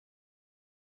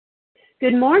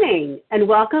Good morning, and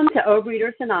welcome to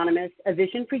Overeaters Anonymous, a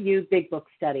Vision for You Big Book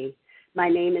Study. My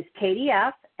name is Katie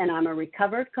F., and I'm a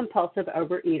recovered compulsive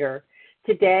overeater.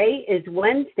 Today is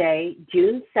Wednesday,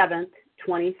 June 7th,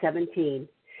 2017.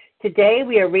 Today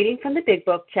we are reading from the Big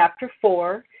Book, Chapter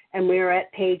 4, and we are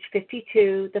at page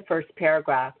 52, the first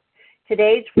paragraph.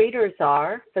 Today's readers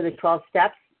are, for the 12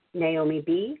 Steps, Naomi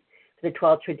B., for the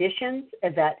 12 Traditions,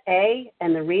 Yvette A.,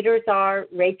 and the readers are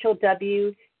Rachel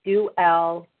W., Du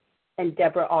L., and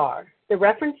Deborah R. The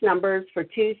reference numbers for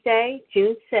Tuesday,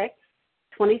 June 6,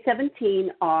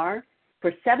 2017 are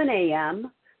for 7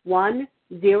 a.m.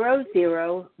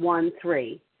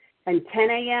 10013 and 10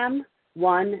 a.m.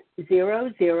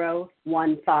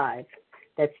 10015.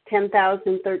 That's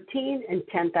 10,013 and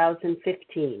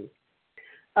 10,015.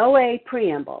 OA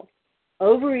Preamble.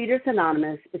 Overeaters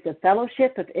Anonymous is a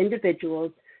fellowship of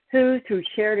individuals who, through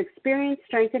shared experience,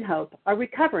 strength, and hope, are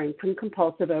recovering from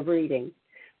compulsive overeating.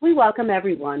 We welcome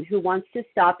everyone who wants to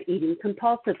stop eating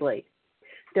compulsively.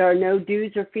 There are no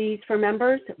dues or fees for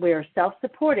members. We are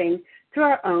self-supporting through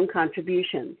our own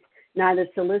contributions, neither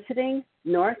soliciting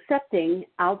nor accepting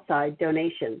outside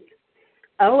donations.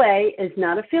 OA is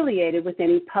not affiliated with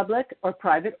any public or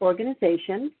private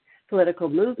organization, political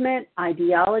movement,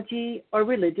 ideology, or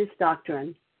religious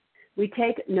doctrine. We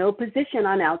take no position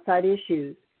on outside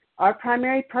issues. Our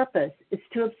primary purpose is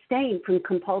to abstain from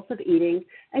compulsive eating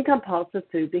and compulsive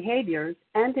food behaviors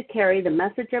and to carry the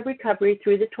message of recovery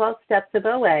through the 12 steps of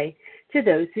OA to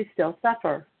those who still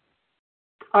suffer.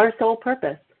 Our sole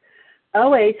purpose.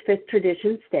 OA's fifth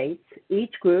tradition states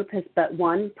each group has but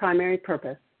one primary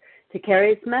purpose, to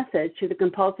carry its message to the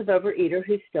compulsive overeater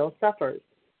who still suffers.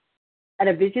 At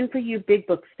a Vision for You Big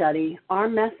Book Study, our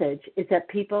message is that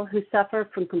people who suffer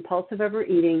from compulsive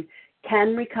overeating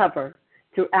can recover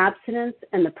through abstinence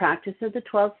and the practice of the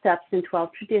 12 steps and 12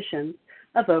 traditions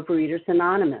of Overeaters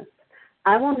Anonymous.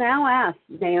 I will now ask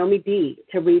Naomi B.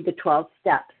 to read the 12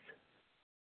 steps.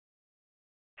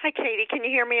 Hi, Katie. Can you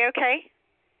hear me okay?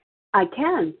 I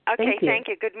can. Okay, Thank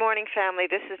you. Good morning, family.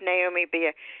 This is Naomi B.,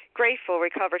 a grateful,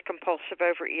 recovered compulsive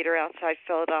overeater outside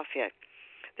Philadelphia.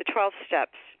 The 12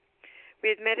 steps.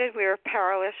 We admitted we were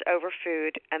powerless over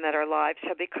food and that our lives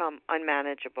have become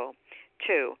unmanageable.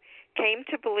 2. Came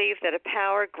to believe that a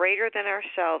power greater than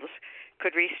ourselves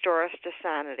could restore us to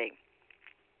sanity.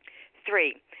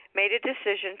 3. Made a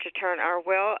decision to turn our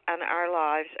will and our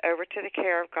lives over to the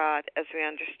care of God as we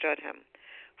understood Him.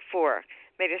 4.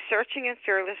 Made a searching and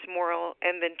fearless moral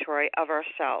inventory of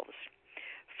ourselves.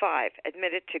 5.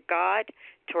 Admitted to God,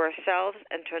 to ourselves,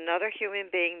 and to another human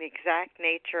being the exact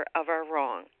nature of our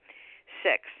wrong.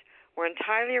 6. We're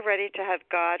entirely ready to have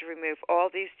God remove all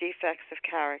these defects of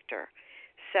character.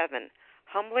 7.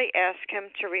 Humbly ask Him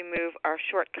to remove our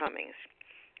shortcomings.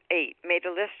 8. Made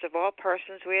a list of all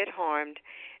persons we had harmed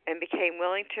and became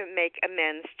willing to make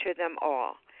amends to them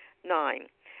all. 9.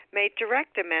 Made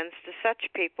direct amends to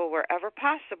such people wherever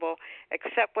possible,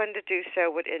 except when to do so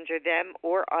would injure them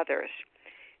or others.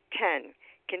 10.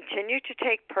 Continued to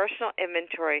take personal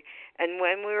inventory, and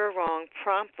when we were wrong,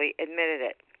 promptly admitted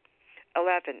it.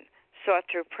 11. Sought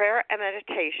through prayer and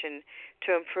meditation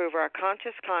to improve our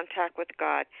conscious contact with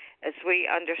God as we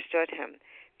understood Him,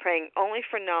 praying only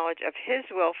for knowledge of His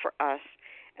will for us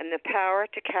and the power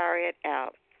to carry it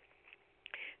out.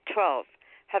 12.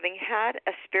 Having had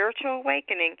a spiritual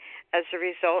awakening as a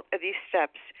result of these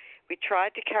steps, we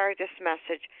tried to carry this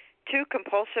message to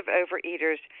compulsive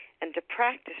overeaters and to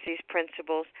practice these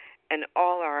principles in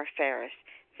all our affairs.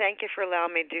 Thank you for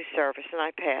allowing me to do service, and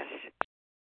I pass.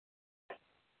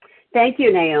 Thank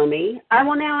you, Naomi. I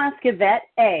will now ask Yvette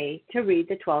A. to read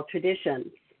the 12 traditions.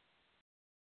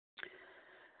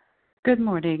 Good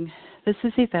morning. This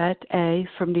is Yvette A.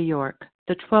 from New York.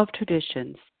 The 12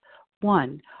 traditions.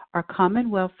 1. Our common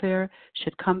welfare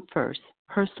should come first.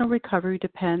 Personal recovery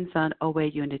depends on OA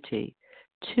unity.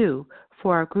 2.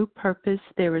 For our group purpose,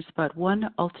 there is but one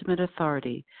ultimate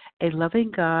authority, a loving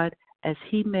God as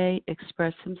He may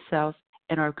express Himself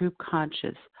in our group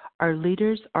conscience. Our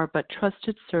leaders are but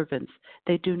trusted servants.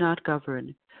 They do not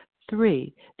govern.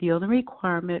 3. The only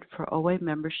requirement for OA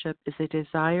membership is a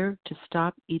desire to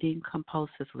stop eating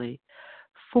compulsively.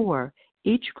 4.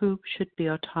 Each group should be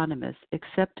autonomous,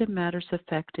 except in matters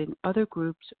affecting other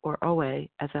groups or OA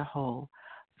as a whole.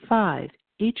 5.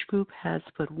 Each group has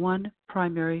but one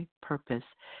primary purpose,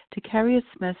 to carry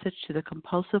its message to the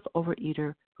compulsive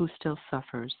overeater who still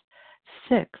suffers.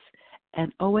 6.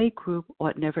 An OA group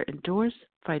ought never endorse,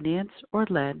 finance, or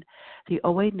lend the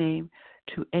OA name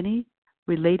to any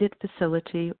related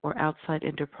facility or outside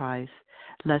enterprise,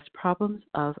 lest problems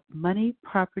of money,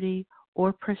 property,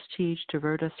 or prestige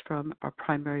divert us from our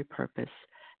primary purpose.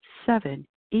 7.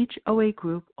 Each OA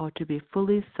group ought to be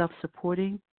fully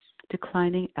self-supporting,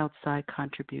 declining outside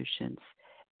contributions.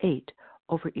 8.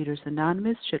 Overeaters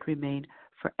Anonymous should remain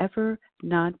forever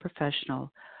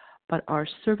non-professional, but our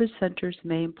service centers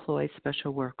may employ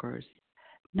special workers.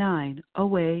 9.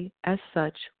 OA, as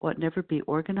such, ought never be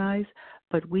organized,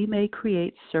 but we may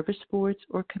create service boards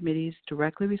or committees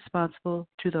directly responsible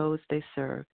to those they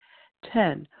serve.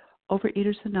 10.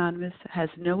 Overeaters Anonymous has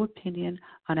no opinion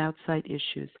on outside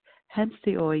issues, hence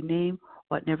the OA name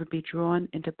ought never be drawn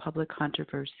into public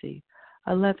controversy.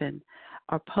 11.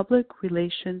 Our public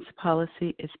relations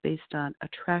policy is based on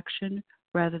attraction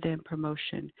rather than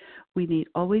promotion. We need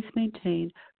always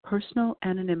maintain personal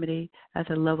anonymity as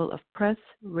a level of press,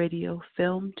 radio,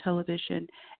 film, television,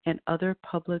 and other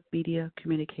public media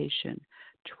communication.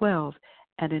 12.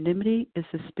 Anonymity is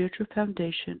the spiritual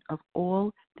foundation of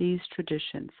all these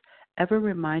traditions, ever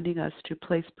reminding us to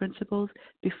place principles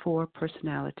before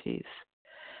personalities.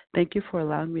 Thank you for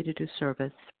allowing me to do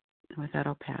service. And with that,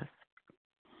 I'll pass.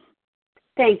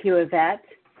 Thank you, Yvette.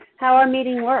 How our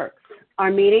meeting works. Our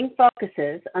meeting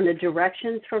focuses on the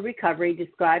directions for recovery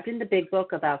described in the Big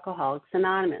Book of Alcoholics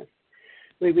Anonymous.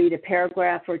 We read a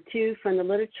paragraph or two from the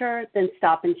literature, then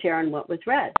stop and share on what was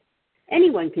read.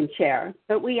 Anyone can share,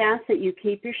 but we ask that you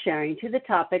keep your sharing to the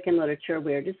topic and literature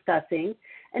we're discussing,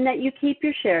 and that you keep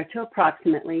your share to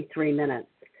approximately 3 minutes.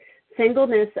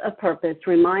 Singleness of purpose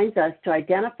reminds us to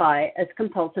identify as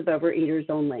compulsive overeaters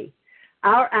only.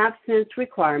 Our abstinence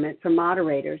requirement for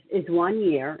moderators is 1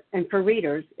 year, and for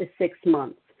readers is 6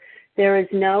 months. There is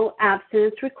no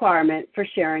abstinence requirement for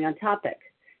sharing on topic.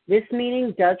 This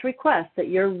meeting does request that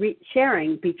your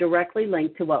sharing be directly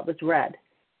linked to what was read.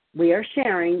 We are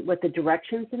sharing what the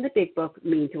directions in the Big Book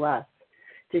mean to us.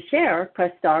 To share,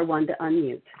 press star 1 to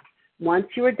unmute. Once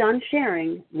you are done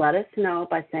sharing, let us know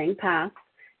by saying pass,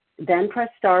 then press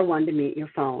star 1 to mute your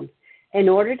phone. In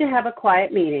order to have a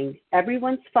quiet meeting,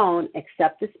 everyone's phone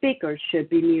except the speaker's should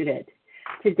be muted.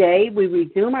 Today, we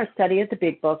resume our study of the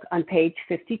Big Book on page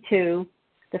 52,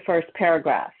 the first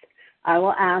paragraph. I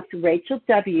will ask Rachel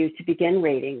W. to begin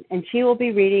reading, and she will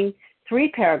be reading 3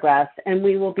 paragraphs, and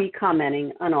we will be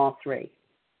commenting on all 3.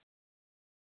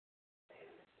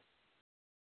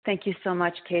 Thank you so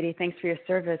much, Katie. Thanks for your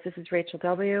service. This is Rachel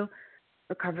W.,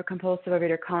 recovered compulsive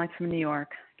overeater calling from New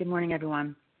York. Good morning,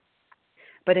 everyone.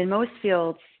 But in most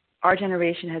fields, our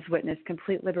generation has witnessed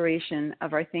complete liberation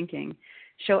of our thinking.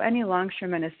 Show any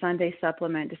longshoreman a Sunday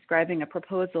supplement describing a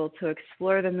proposal to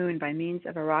explore the moon by means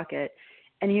of a rocket,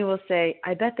 and you will say,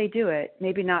 I bet they do it,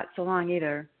 maybe not so long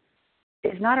either.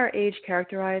 Is not our age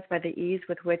characterized by the ease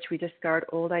with which we discard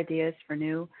old ideas for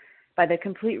new, by the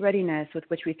complete readiness with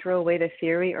which we throw away the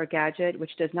theory or gadget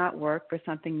which does not work for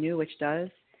something new which does?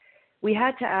 We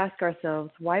had to ask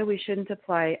ourselves why we shouldn't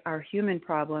apply our human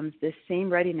problems this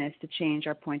same readiness to change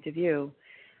our point of view.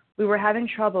 We were having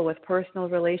trouble with personal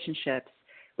relationships.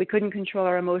 We couldn't control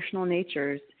our emotional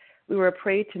natures. We were a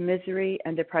prey to misery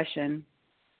and depression.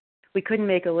 We couldn't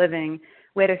make a living.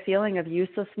 We had a feeling of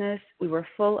uselessness. We were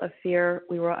full of fear.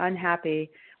 We were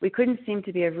unhappy. We couldn't seem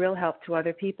to be of real help to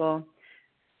other people.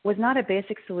 Was not a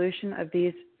basic solution of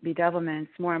these bedevilments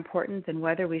more important than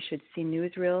whether we should see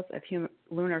newsreels of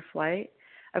lunar flight?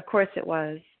 Of course it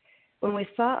was. When we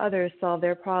saw others solve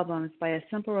their problems by a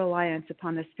simple reliance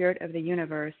upon the spirit of the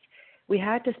universe, we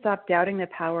had to stop doubting the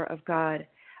power of God.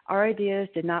 Our ideas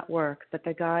did not work, but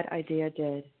the God idea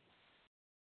did.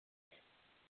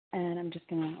 And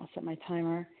I'll set my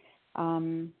timer.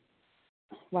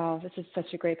 Wow, this is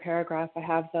such a great paragraph. I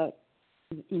have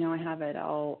it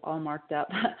all marked up.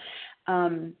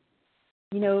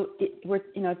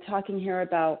 We're talking here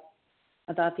about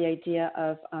the idea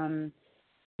of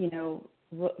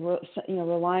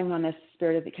relying on this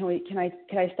spirit of can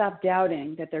I stop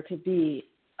doubting that there could be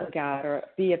a God or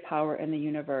be a power in the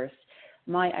universe?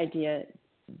 My idea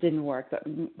didn't work,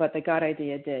 but the God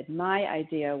idea did. My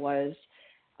idea was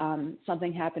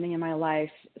something happening in my life,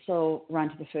 so run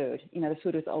to the food. The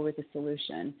food was always a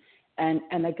solution. And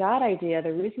the God idea,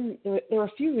 there were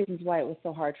a few reasons why it was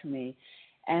so hard for me.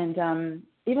 And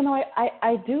even though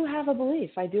I do have a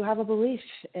belief,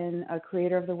 in a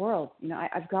creator of the world,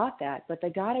 I've got that. But the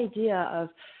God idea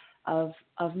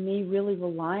of me really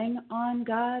relying on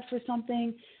God for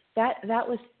something, that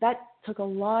took a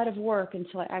lot of work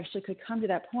until I actually could come to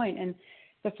that point. And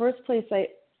the first place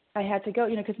I had to go,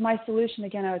 because my solution,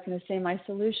 again, I was going to say my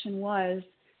solution was,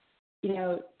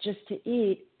 just to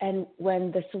eat. And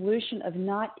when the solution of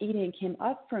not eating came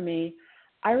up for me,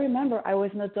 I remember I was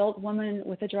an adult woman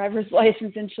with a driver's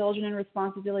license and children and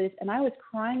responsibilities, and I was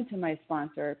crying to my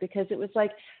sponsor because it was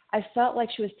like I felt like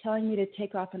she was telling me to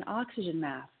take off an oxygen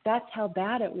mask. That's how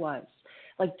bad it was.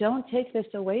 like, don't take this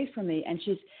away from me. And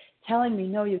she's telling me,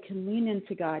 no, you can lean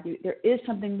into God. There is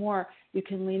something more you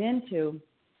can lean into.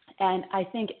 And I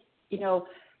think,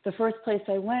 the first place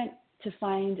I went to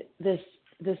find this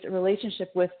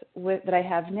relationship with that I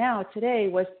have now today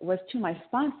was to my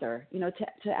sponsor,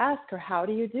 to ask her, how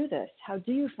do you do this? How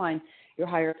do you find your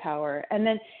higher power? And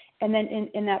then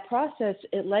in that process,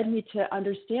 it led me to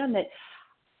understand that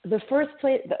the first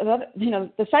place,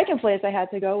 the second place I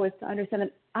had to go was to understand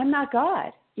that I'm not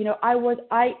God.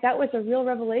 That was a real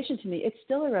revelation to me. It's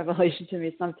still a revelation to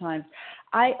me sometimes.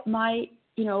 I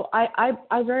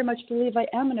very much believe I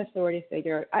am an authority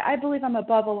figure. I believe I'm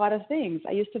above a lot of things.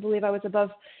 I used to believe I was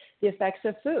above the effects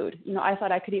of food. I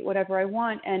thought I could eat whatever I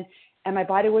want and my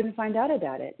body wouldn't find out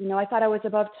about it. I thought I was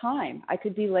above time. I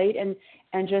could be late and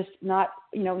just not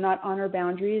honor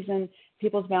boundaries and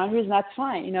people's boundaries, and that's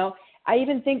fine. I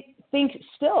even think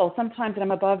still sometimes that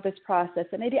I'm above this process,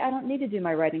 that maybe I don't need to do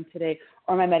my writing today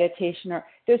or my meditation, or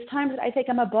there's times that I think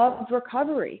I'm above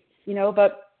recovery,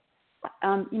 but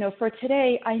for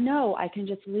today, I know I can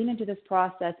just lean into this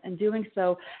process, and doing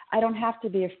so, I don't have to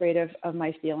be afraid of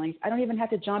my feelings. I don't even have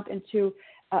to jump into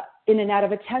in and out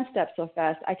of a 10-step so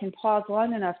fast. I can pause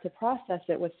long enough to process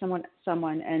it with someone,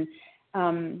 and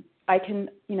I can,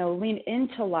 lean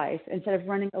into life instead of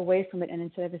running away from it and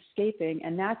instead of escaping.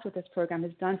 And that's what this program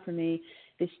has done for me.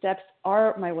 These steps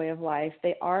are my way of life.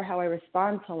 They are how I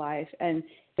respond to life, and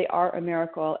they are a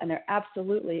miracle. And they're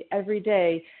absolutely every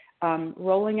day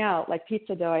rolling out, like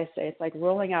pizza dough, I say. It's like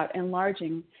rolling out,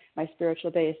 enlarging my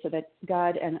spiritual base so that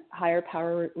God and higher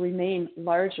power remain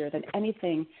larger than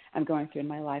anything I'm going through in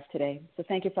my life today. So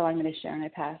thank you for allowing me to share, and I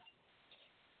pass.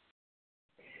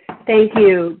 Thank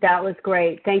you. That was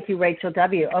great. Thank you, Rachel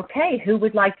W. Okay, who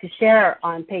would like to share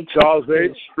on page Charles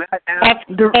H.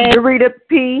 Dorita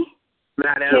P.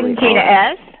 Tina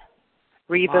S.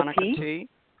 Reva Monica P. T.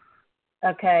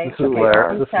 Okay. This is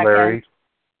Larry.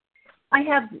 I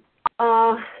have,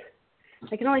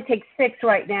 I can only take 6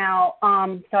 right now.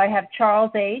 So I have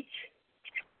Charles H.,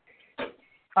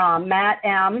 Matt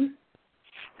M.,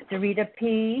 Dorita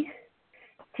P.,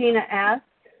 Tina S.,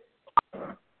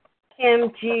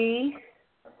 Kim G.,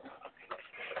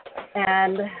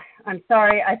 and I'm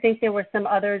sorry, I think there were some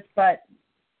others, but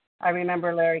I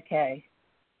remember Larry K.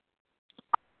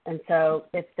 And so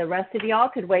if the rest of y'all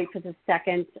could wait for the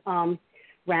second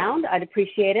round, I'd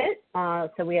appreciate it.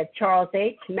 So we have Charles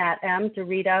H., Matt M.,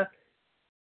 Dorita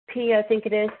P., I think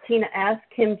it is, Tina S.,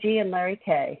 Kim G., and Larry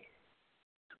K.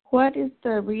 What is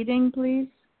the reading, please?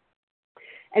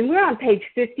 And we're on page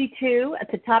 52 at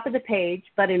the top of the page,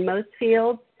 but in most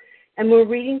fields, and we're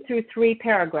reading through 3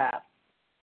 paragraphs.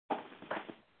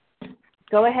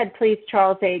 Go ahead, please,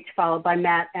 Charles H., followed by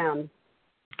Matt M.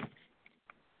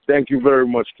 Thank you very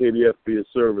much, KDF, for your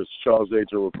service. Charles H.,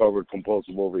 a recovered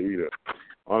compulsive overeater.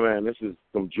 Oh, man, this is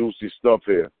some juicy stuff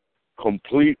here.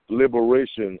 Complete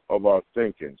liberation of our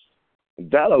thinking.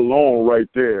 That alone right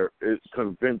there is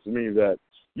convinced me that,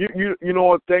 you know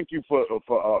what, thank you for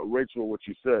Rachel, what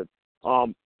you said.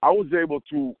 I was able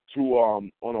to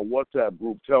on a WhatsApp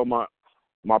group tell my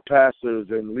pastors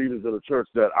and leaders of the church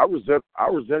that I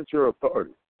resent your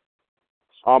authority.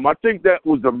 I think that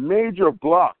was a major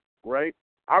block, right?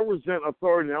 I resent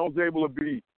authority, and I was able to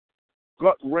be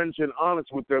gut-wrenching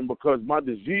honest with them because my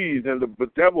disease and the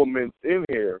bedevilment in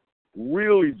here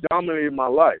really dominated my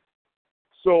life.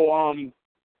 So,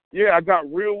 I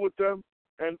got real with them,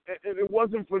 and it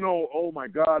wasn't for no, oh, my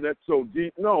God, that's so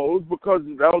deep. No, it was because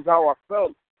that was how I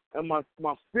felt, and my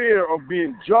fear of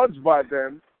being judged by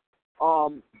them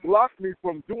blocked me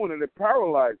from doing it. It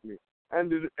paralyzed me,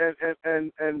 and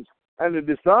the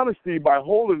dishonesty by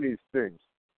holding these things,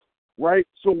 right?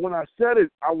 So when I said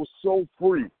it, I was so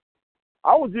free.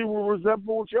 I was even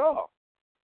resentful with y'all,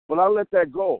 but I let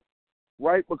that go,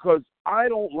 right? Because I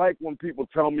don't like when people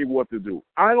tell me what to do.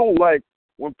 I don't like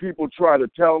when people try to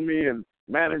tell me and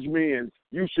manage me and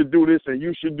you should do this and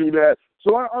you should do that.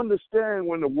 So I understand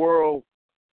when the world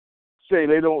say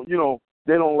they don't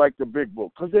like the big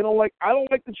book because I don't like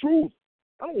the truth.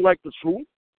 I don't like the truth,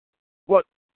 but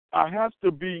I had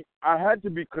to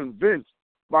be convinced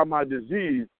by my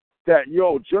disease that,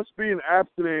 just being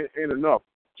abstinent ain't enough.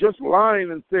 Just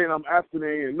lying and saying I'm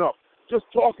abstinent ain't enough. Just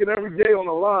talking every day on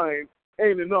the line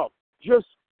ain't enough. Just,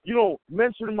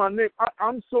 mentioning my name.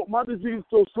 My disease is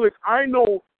so slick. I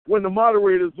know when the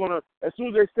moderator's gonna, as soon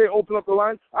as they say open up the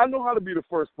line, I know how to be the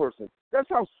first person. That's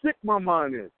how sick my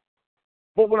mind is.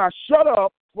 But when I shut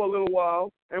up for a little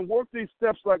while and work these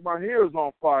steps like my hair is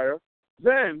on fire,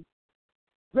 then,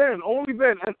 only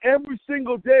then, and every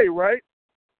single day, right,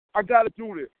 I got to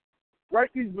do this. Right?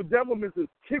 These bedevilments is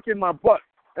kicking my butt.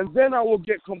 and then I will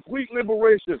get complete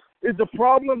liberation. Is the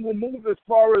problem removed as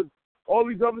far as all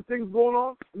these other things going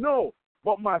on? No,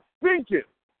 but my thinking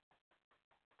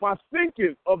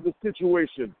of the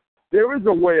situation, there is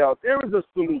a way out. There is a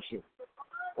solution.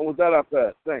 And with that, I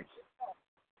pass. Thanks.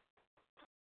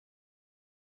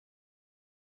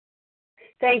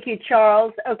 Thank you,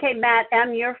 Charles. Okay, Matt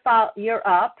M., you're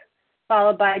up,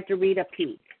 followed by Dorita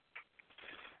P.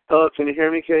 Hello, can you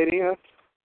hear me, Katie?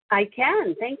 I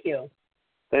can. Thank you.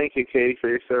 Thank you, Katie, for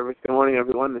your service. Good morning,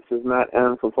 everyone. This is Matt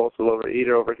M., compulsive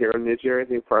overeater over here in New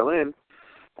Jersey, Berlin.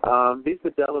 These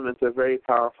elements are very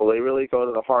powerful. They really go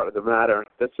to the heart of the matter.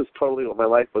 This is totally what my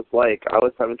life was like. I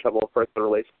was having trouble with personal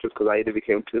relationships because I either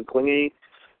became too clingy,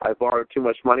 I borrowed too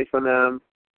much money from them,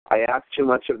 I asked too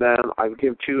much of them, I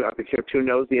became too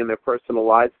nosy in their personal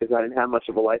lives because I didn't have much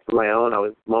of a life of my own. I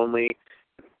was lonely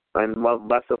and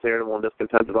less irritable and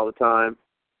discontented all the time.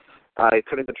 I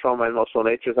couldn't control my emotional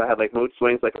natures. I had like mood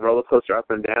swings, like a roller coaster up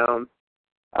and down.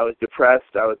 I was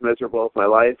depressed. I was miserable with my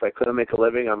life. I couldn't make a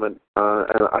living. And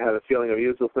I had a feeling of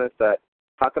uselessness that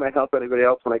how can I help anybody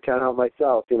else when I can't help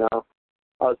myself, you know?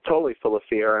 I was totally full of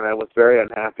fear, and I was very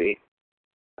unhappy.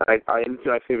 I didn't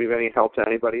feel I could be of any help to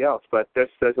anybody else. But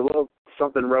there's a little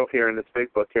something wrote here in this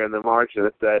big book here in the margin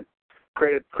that said,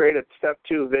 create a step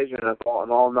 2 vision in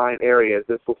all 9 areas.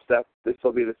 This will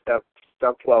be the step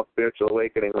 12 spiritual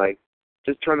awakening. Like,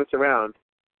 just turn this around.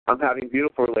 I'm having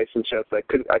beautiful relationships. I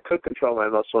could control my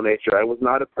emotional nature. I was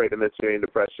not afraid of misery and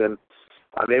depression.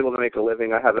 I'm able to make a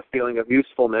living. I have a feeling of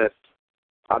usefulness.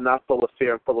 I'm not full of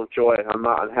fear. I'm full of joy. I'm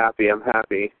not unhappy. I'm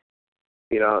happy.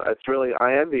 You know, it's really,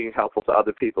 I am being helpful to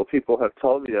other people. People have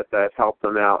told me that I've helped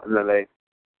them out, and then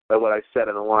by what I said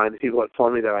in the line, people have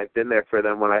told me that I've been there for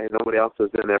them when nobody else has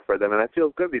been there for them, and I feel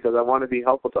good because I want to be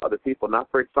helpful to other people, not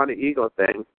for a funny ego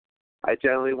thing. I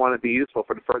generally want to be useful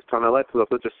for the first time in my life because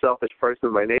I'm such a selfish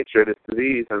person by nature, this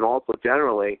disease, and also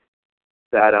generally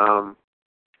that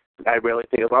I rarely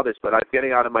think of others. But I'm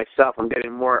getting out of myself. I'm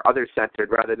getting more other-centered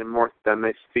rather than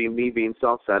me being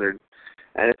self-centered.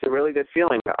 And it's a really good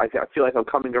feeling. I feel like I'm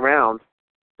coming around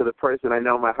to the person I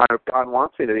know my higher God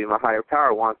wants me to be, my higher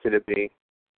power wants me to be.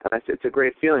 And it's a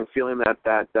great feeling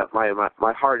that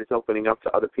my heart is opening up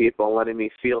to other people and letting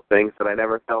me feel things that I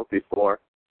never felt before.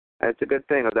 And it's a good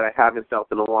thing that I haven't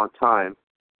felt in a long time.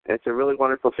 And it's a really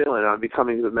wonderful feeling. I'm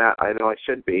becoming the Matt I know I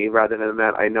should be rather than the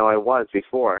Matt I know I was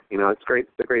before. You know, it's great.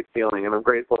 It's a great feeling. And I'm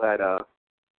grateful that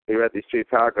we read these 3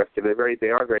 paragraphs today. They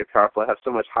are very powerful. I have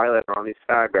so much highlighter on these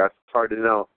paragraphs. It's hard to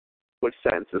know which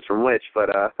sentence is from which.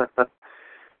 But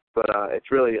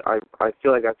it's really, I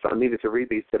feel like I needed to read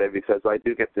these today because I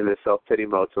do get in this self-pity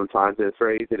mode sometimes. And it's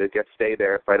very easy to stay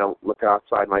there if I don't look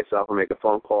outside myself or make a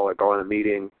phone call or go on a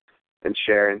meeting and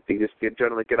share and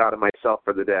generally get out of myself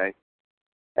for the day.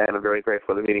 And I'm very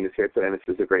grateful the meeting is here today, and this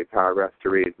is a great paragraph to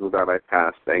read. With that, I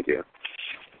pass. Thank you.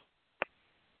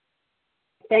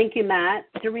 Thank you, Matt.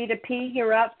 Dorita P.,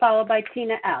 you're up, followed by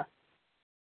Tina F.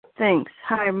 Thanks.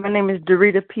 Hi, my name is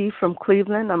Dorita P. from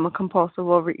Cleveland. I'm a compulsive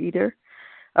overeater,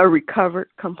 a recovered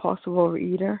compulsive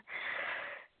overeater.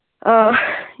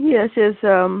 Yes,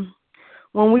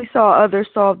 when we saw others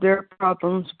solve their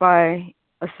problems by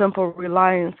a simple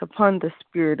reliance upon the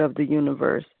spirit of the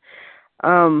universe,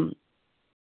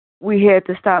 we had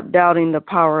to stop doubting the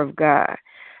power of God.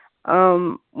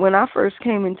 When I first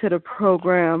came into the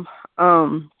program,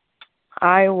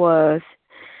 I was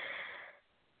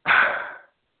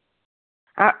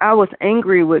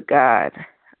angry with God.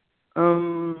 I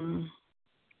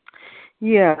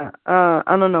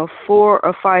don't know, 4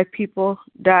 or 5 people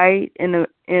died in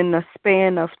a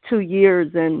span of 2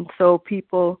 years, and so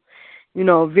people, you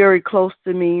know, very close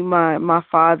to me, my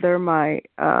father, my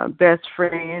best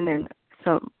friend, and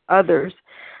some others,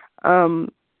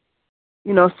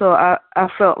 you know, so I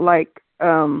felt like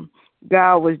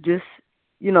God was just,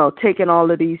 you know, taking all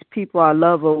of these people I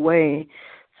love away.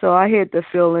 So I had the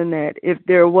feeling that if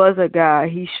there was a God,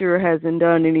 he sure hasn't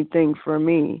done anything for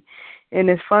me. And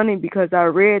it's funny because I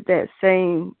read that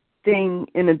same thing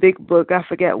in a big book. I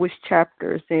forget which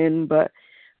chapter it's in, but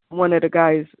one of the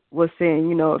guys was saying,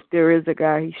 you know, if there is a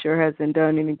God, he sure hasn't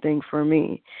done anything for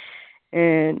me.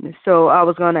 And so I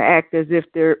was going to act as if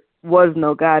there was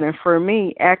no God. And for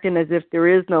me, acting as if there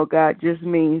is no God just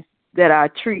means that I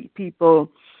treat people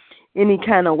any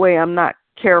kind of way. I'm not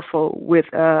careful with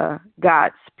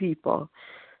God's people.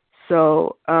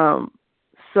 So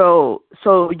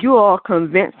you all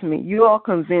convinced me. You all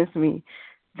convinced me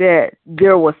that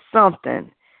there was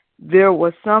something. There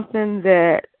was something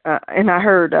that, and I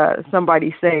heard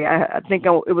somebody say, I think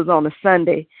it was on a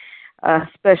Sunday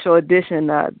special edition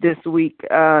this week,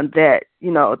 that,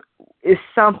 you know, it's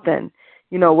something,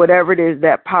 whatever it is,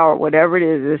 that power, whatever it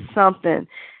is something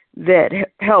that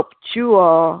helped you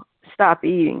all stop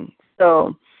eating.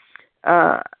 So,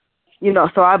 so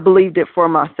I believed it for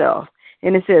myself.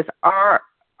 And it says our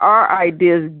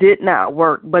ideas did not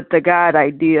work, but the God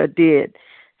idea did.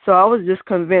 So I was just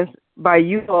convinced by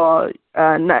you all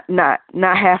not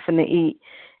having to eat.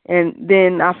 And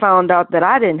then I found out that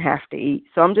I didn't have to eat.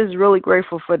 So I'm just really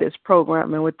grateful for this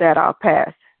program. And with that, I'll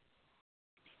pass.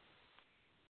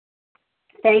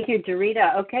 Thank you,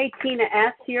 Dorita. Okay, Tina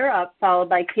S., you're up, followed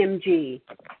by Kim G.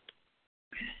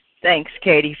 Thanks,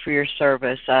 Katie, for your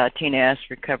service. Tina S.,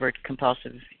 recovered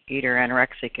compulsive eater,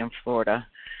 anorexic in Florida.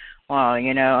 Wow,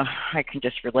 I can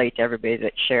just relate to everybody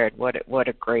that shared. What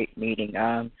a great meeting.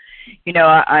 And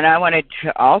I wanted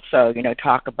to also,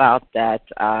 talk about that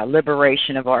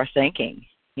liberation of our thinking.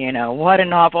 What a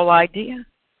novel idea.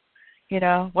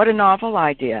 What a novel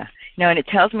idea. And it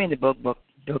tells me in the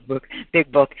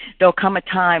big book, there'll come a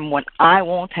time when I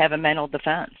won't have a mental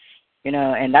defense.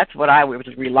 And that's what I was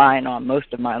relying on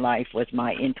most of my life was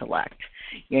my intellect.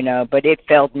 But it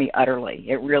failed me utterly.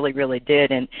 It really, really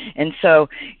did. And so,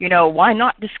 why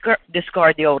not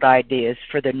discard the old ideas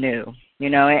for the new?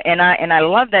 And I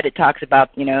love that it talks about,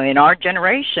 in our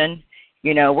generation,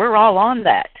 we're all on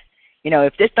that.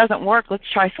 If this doesn't work, let's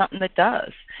try something that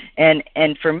does.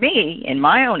 And for me, in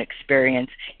my own experience,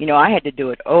 I had to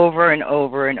do it over and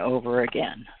over and over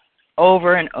again.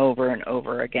 Over and over and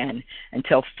over again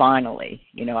until finally,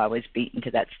 I was beaten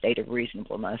to that state of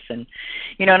reasonableness. And,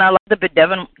 and I love the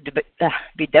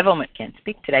bedevilment, can't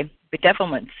speak today,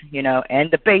 bedevilments, and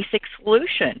the basic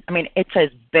solution. I mean, it says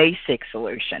basic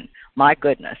solution. My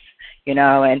goodness,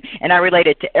 and I relate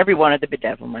it to every one of the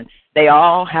bedevilments. They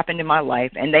all happened in my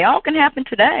life, and they all can happen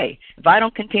today. If I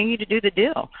don't continue to do the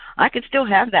deal, I could still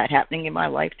have that happening in my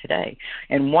life today.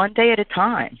 And one day at a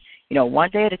time, one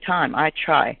day at a time, I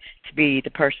try to be the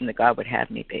person that God would have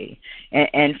me be.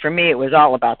 And for me, it was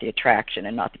all about the attraction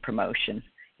and not the promotion.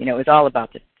 It was all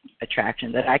about the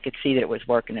attraction, that I could see that it was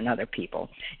working in other people.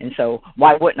 And so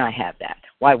why wouldn't I have that?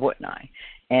 Why wouldn't I?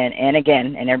 And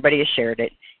again, and everybody has shared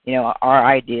it, our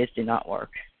ideas did not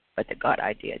work, but the God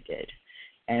idea did.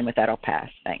 And with that, I'll pass.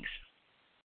 Thanks.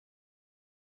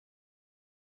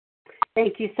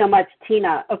 Thank you so much,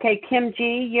 Tina. Okay, Kim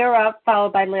G., you're up,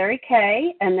 followed by Larry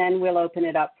K., and then we'll open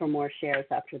it up for more shares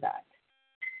after that.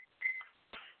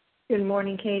 Good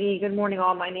morning, Katie. Good morning,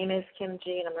 all. My name is Kim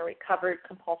G., and I'm a recovered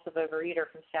compulsive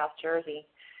overeater from South Jersey.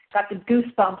 Got the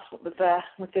goosebumps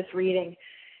with this reading.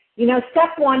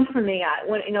 Step one for me,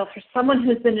 for someone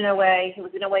who's been in OA, who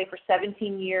was in OA for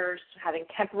 17 years, having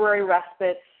temporary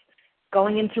respites,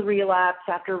 going into relapse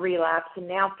after relapse, and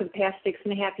now for the past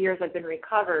 6.5 years I've been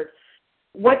recovered.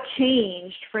 What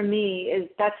changed for me is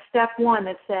that step one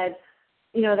that said,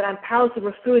 that I'm powerless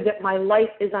over food, that my life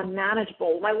is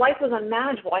unmanageable. My life was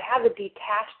unmanageable. I had to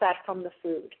detach that from the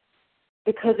food.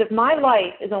 Because if my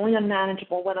life is only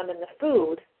unmanageable when I'm in the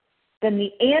food, then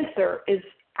the answer is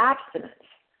abstinence.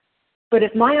 But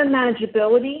if my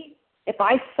unmanageability, if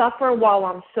I suffer while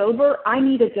I'm sober, I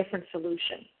need a different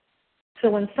solution. So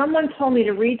when someone told me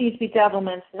to read these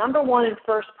bedevilments, number one in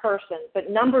first person, but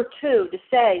number two to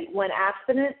say when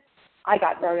abstinent, I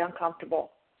got very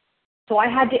uncomfortable. So I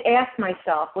had to ask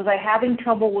myself, was I having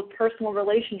trouble with personal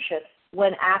relationships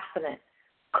when abstinent?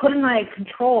 Couldn't I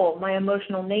control my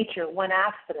emotional nature when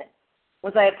abstinent?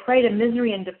 Was I a prey to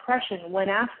misery and depression when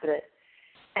abstinent?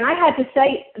 And I had to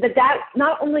say that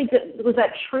not only was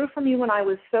that true for me when I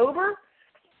was sober,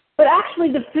 but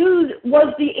actually the food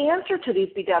was the answer to these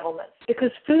bedevilments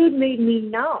because food made me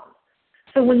numb.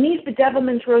 So when these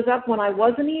bedevilments rose up when I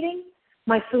wasn't eating,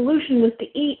 my solution was to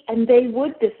eat and they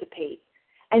would dissipate.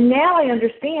 And now I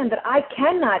understand that I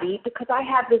cannot eat because I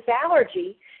have this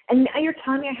allergy, and now you're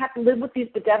telling me I have to live with these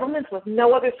bedevilments with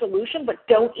no other solution but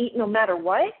don't eat no matter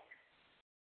what?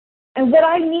 And what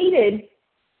I needed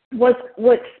was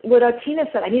what Tina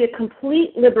said. I needed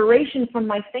complete liberation from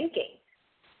my thinking.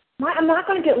 I'm not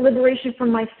going to get liberation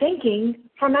from my thinking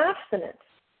from abstinence.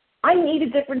 I need a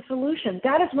different solution.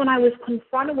 That is when I was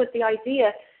confronted with the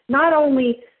idea, not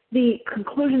only the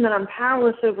conclusion that I'm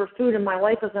powerless over food and my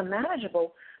life is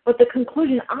unmanageable, but the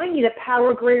conclusion I need a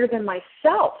power greater than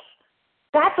myself.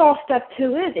 That's all step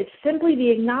two is. It's simply the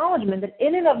acknowledgement that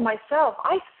in and of myself,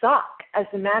 I suck as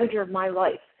the manager of my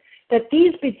life, that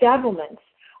these bedevilments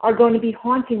are going to be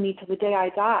haunting me till the day I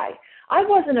die. I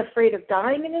wasn't afraid of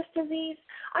dying in this disease.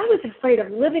 I was afraid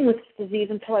of living with this disease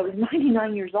until I was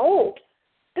 99 years old.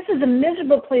 This is a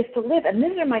miserable place to live, and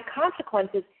these are my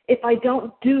consequences if I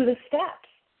don't do the steps.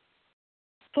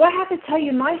 So I have to tell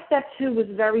you, my step two was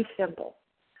very simple.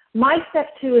 My step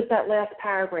two is that last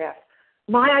paragraph.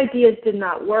 My ideas did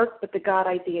not work, but the God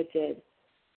idea did.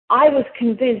 I was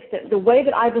convinced that the way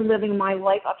that I've been living my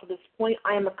life up to this point,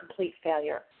 I am a complete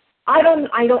failure. I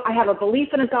have a belief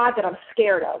in a God that I'm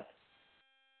scared of,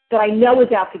 that I know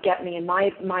is out to get me in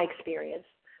my experience.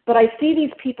 But I see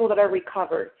these people that are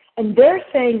recovered, and they're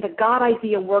saying the God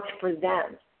idea works for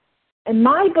them. And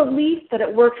my belief that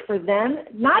it works for them,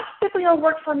 not simply it'll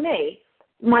work for me,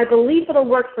 my belief that it'll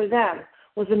work for them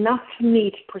was enough for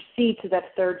me to proceed to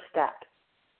that third step.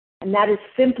 And that is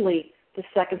simply the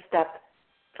second step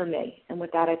for me. And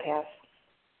with that, I pass.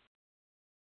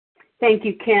 Thank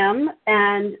you, Kim.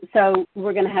 And so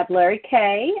we're going to have Larry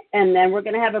K., and then we're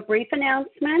going to have a brief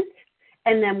announcement,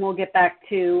 and then we'll get back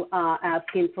to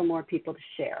asking for more people to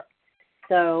share.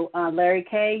 So Larry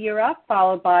K., you're up,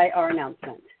 followed by our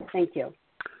announcement. Thank you.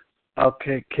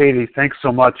 Okay, Katie, thanks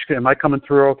so much. Am I coming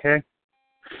through okay?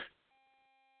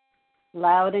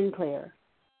 Loud and clear.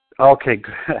 Okay,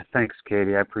 good. Thanks,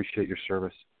 Katie. I appreciate your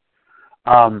service.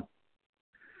 I'm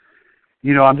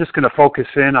just going to focus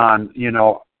in on,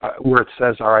 where it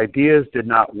says our ideas did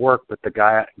not work, but the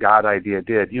God idea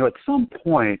did. At some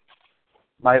point,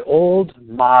 my old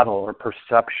model or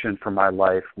perception for my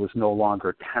life was no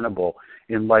longer tenable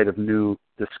in light of new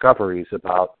discoveries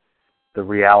about the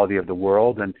reality of the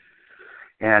world.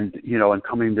 And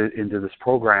coming into this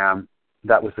program,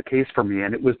 that was the case for me.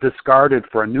 And it was discarded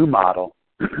for a new model.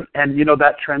 And,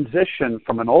 that transition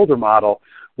from an older model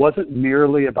wasn't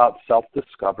merely about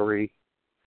self-discovery.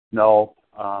 No,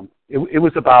 it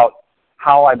was about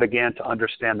how I began to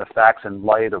understand the facts in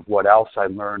light of what else I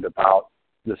learned about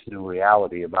this new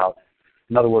reality.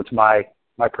 In other words, my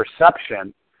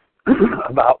perception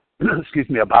about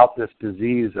this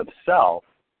disease of self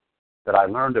that I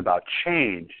learned about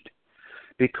changed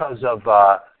because of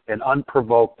an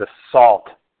unprovoked assault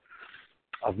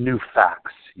of new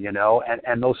facts,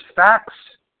 and those facts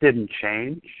didn't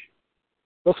change.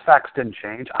 Those facts didn't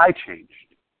change. I changed.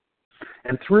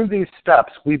 And through these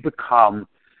steps, we become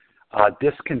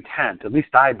discontent, at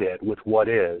least I did, with what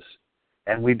is,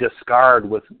 and we discard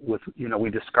we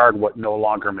discard what no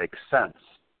longer makes sense.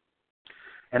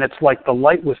 And it's like the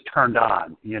light was turned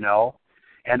on,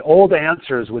 and old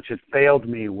answers which had failed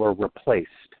me were replaced.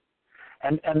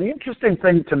 And the interesting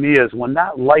thing to me is when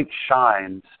that light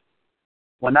shines,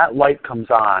 when that light comes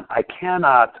on, I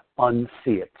cannot unsee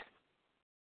it.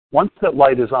 Once that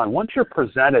light is on, once you're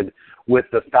presented with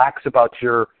the facts about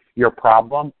your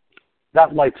problem,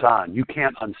 that light's on. You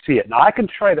can't unsee it. Now, I can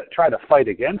try to fight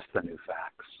against the new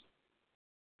facts.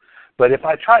 But if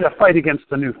I try to fight against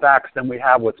the new facts, then we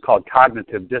have what's called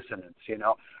cognitive dissonance.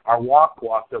 Our walk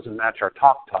doesn't match our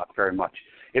talk very much.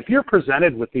 If you're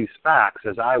presented with these facts,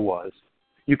 as I was,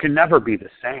 you can never be the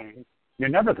same. You're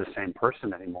never the same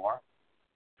person anymore.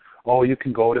 Oh, you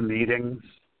can go to meetings,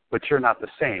 but you're not the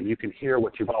same. You can hear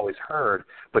what you've always heard,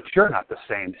 but you're not the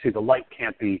same. See, the light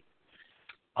can't be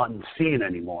unseen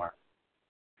anymore.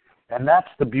 And that's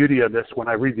the beauty of this. When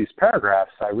I read these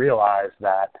paragraphs, I realize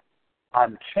that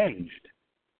I'm changed.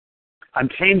 I'm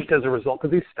changed as a result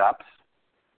of these steps.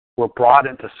 We're brought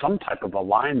into some type of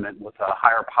alignment with a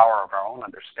higher power of our own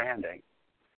understanding.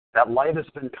 That light has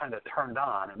been kind of turned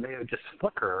on. It may just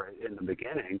flicker in the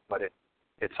beginning, but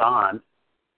it's on.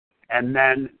 And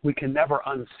then we can never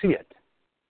unsee it.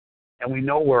 And we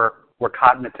know we're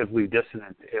cognitively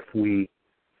dissonant if we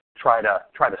try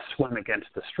to swim against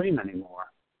the stream anymore.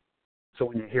 So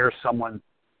when you hear someone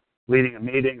leading a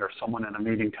meeting or someone in a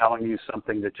meeting telling you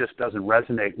something that just doesn't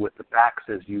resonate with the facts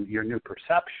as your new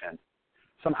perception,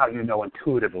 somehow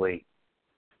intuitively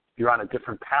you're on a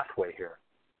different pathway here.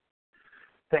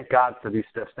 Thank God for these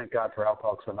steps. Thank God for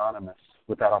Alcoholics Anonymous.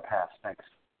 With that, I'll pass. Thanks.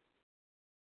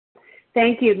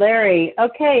 Thank you, Larry.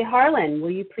 Okay, Harlan,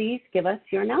 will you please give us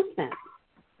your announcement?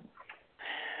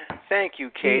 Thank you,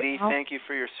 Katie. Thank you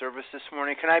for your service this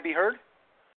morning. Can I be heard?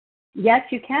 Yes,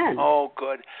 you can. Oh,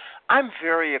 good. I'm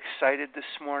very excited this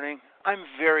morning. I'm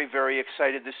very, very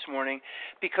excited this morning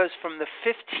because from the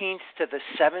 15th to the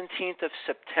 17th of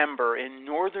September in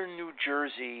northern New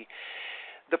Jersey,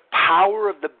 the power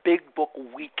of the Big Book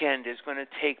Weekend is going to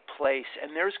take place,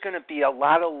 and there's going to be a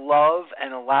lot of love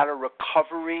and a lot of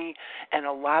recovery and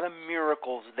a lot of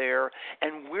miracles there,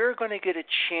 and we're going to get a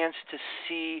chance to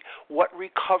see what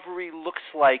recovery looks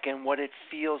like and what it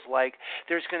feels like.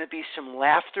 There's going to be some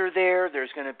laughter there,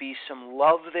 there's going to be some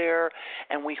love there,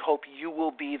 and we hope you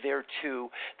will be there too.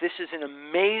 This is an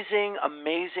amazing,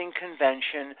 amazing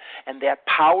convention, and that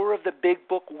power of the Big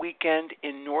Book Weekend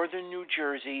in northern New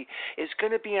Jersey is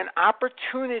going to be an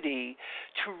opportunity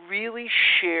to really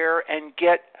share and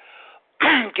get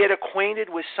acquainted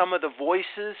with some of the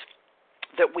voices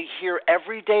that we hear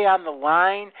every day on the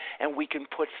line, and we can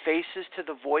put faces to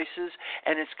the voices,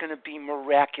 and it's going to be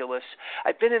miraculous.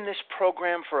 I've been in this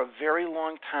program for a very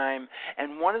long time,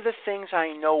 and one of the things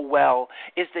I know well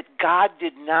is that God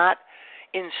did not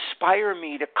inspire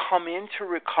me to come into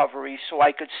recovery so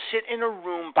I could sit in a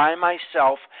room by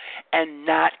myself and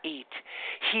not eat.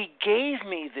 He gave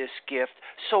me this gift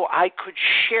so I could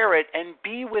share it and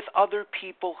be with other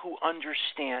people who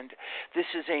understand.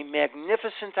 This is a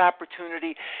magnificent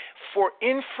opportunity for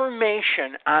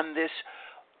information on this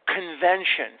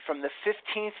convention from the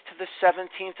 15th to the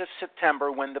 17th of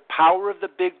September, when the power of the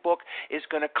big book is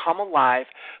going to come alive.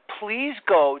 Please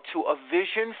go to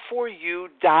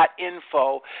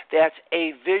avision4u.info. That's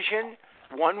a vision,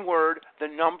 one word, the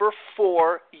number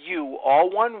 4u, all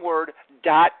one word,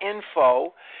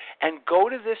 .info, and go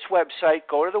to this website,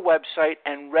 go to the website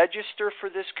and register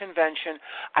for this convention.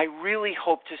 I really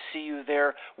hope to see you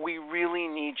there. We really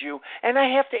need you. And I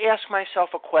have to ask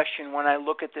myself a question when I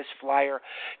look at this flyer.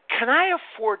 Can I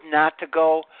afford not to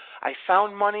go? I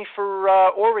found money for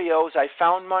Oreos. I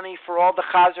found money for all the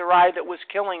chazarai that was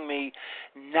killing me.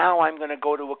 Now I'm going to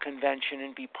go to a convention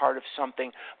and be part of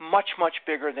something much, much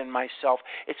bigger than myself.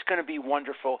 It's going to be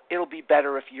wonderful. It'll be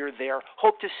better if you're there.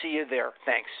 Hope to see you there.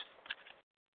 Thanks.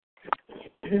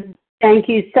 Thank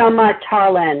you so much,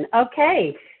 Harlan.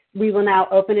 Okay, we will now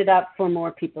open it up for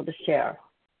more people to share.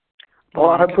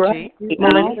 Barbara,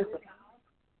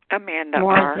 Amanda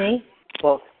R.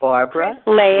 Barbara,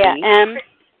 Leah M.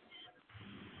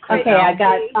 Okay, I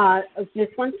got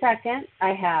just 1 second.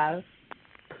 I have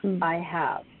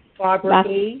Barbara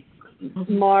E,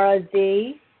 Mara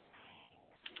Z,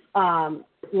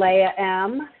 Leah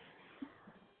M,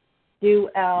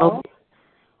 Du L,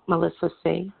 Melissa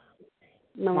C,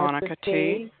 Monica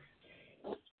T.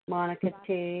 Monica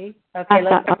T. Okay,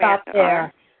 let's stop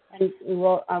there. And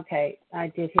we'll, okay, I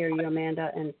did hear you,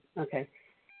 Amanda. And okay,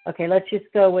 let's just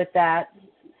go with that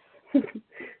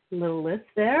little list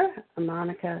there.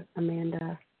 Monica,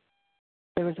 Amanda.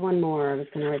 There was one more I was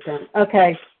going to write down.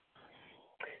 Okay,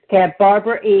 I have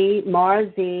Barbara E, Mara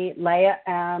Z, Leah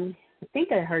M. I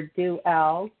think I heard Du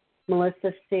L,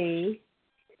 Melissa C,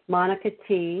 Monica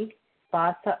T,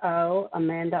 Vasa O,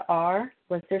 Amanda R.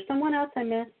 Was there someone else I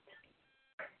missed?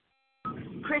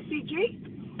 Chrissy G.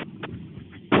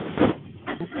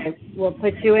 Okay, we'll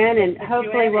put you in, and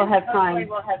hopefully we'll have time.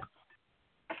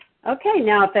 Okay,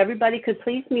 now if everybody could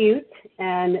please mute,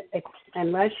 and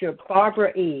unless you're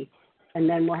Barbara E, and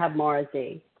then we'll have Mara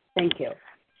Z. Thank you.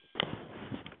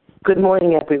 Good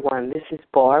morning, everyone. This is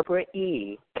Barbara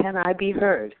E. Can I be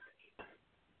heard?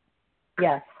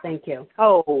 Yes, thank you.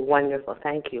 Oh, wonderful.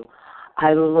 Thank you.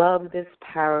 I love this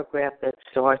paragraph that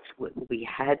starts with, we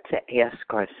had to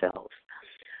ask ourselves.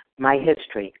 My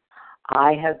history.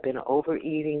 I have been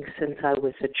overeating since I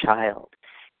was a child,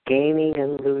 gaining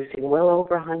and losing well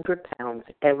over 100 pounds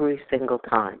every single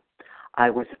time.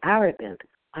 I was arrogant.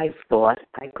 I thought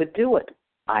I could do it.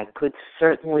 I could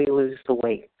certainly lose the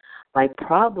weight. My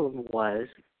problem was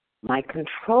my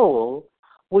control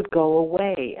would go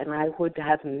away, and I would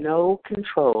have no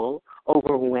control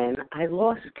over when I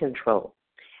lost control.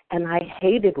 And I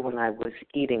hated when I was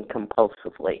eating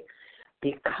compulsively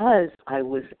because I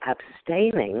was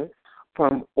abstaining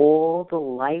from all the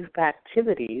life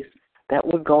activities that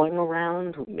were going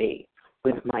around me,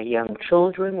 with my young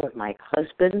children, with my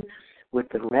husband, with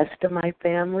the rest of my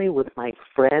family, with my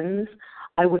friends.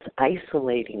 I was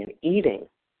isolating and eating.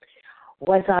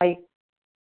 I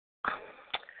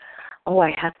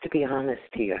have to be honest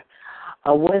here.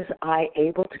 Was I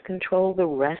able to control the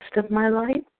rest of my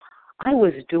life? I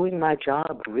was doing my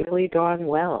job really darn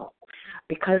well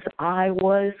because I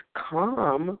was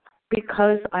calm,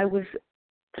 because I was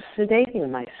sedating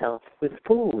myself with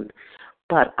food.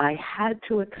 But I had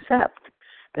to accept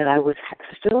that I was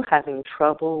still having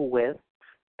trouble with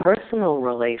personal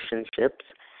relationships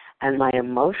and my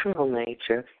emotional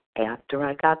nature after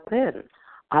I got thin.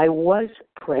 I was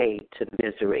prey to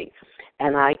misery,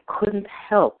 and I couldn't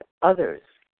help others,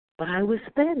 but I was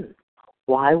thin.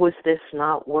 Why was this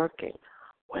not working?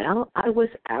 Well, I was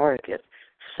arrogant,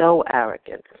 so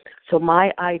arrogant. So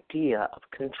my idea of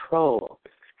control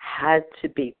had to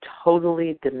be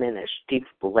totally diminished,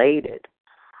 deflated.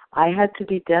 I had to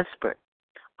be desperate.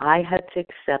 I had to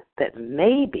accept that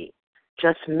maybe,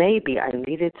 just maybe, I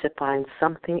needed to find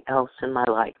something else in my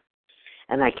life.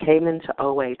 And I came into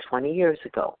OA 20 years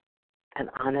ago, and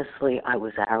honestly, I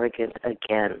was arrogant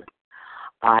again.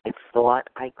 I thought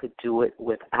I could do it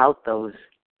without those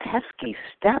pesky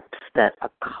steps that a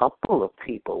couple of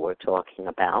people were talking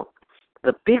about.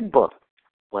 The big book.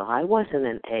 Well, I wasn't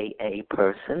an AA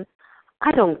person.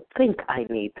 I don't think I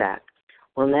need that.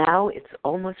 Well, now it's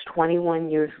almost 21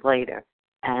 years later,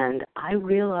 and I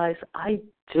realize I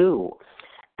do.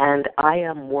 And I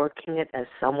am working it, as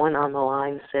someone on the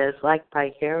line says, like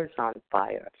my hair is on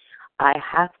fire. I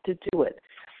have to do it.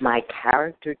 My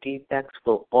character defects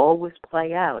will always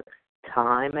play out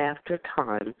time after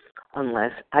time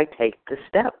unless I take the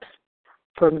steps.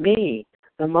 For me,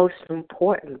 the most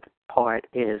important part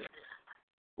is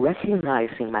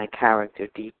recognizing my character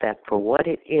defect for what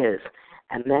it is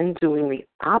and then doing the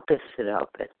opposite of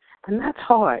it. And that's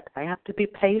hard. I have to be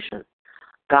patient.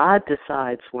 God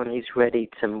decides when he's ready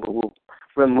to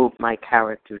remove my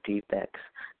character defects,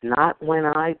 not when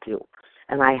I do.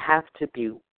 And I have to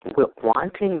be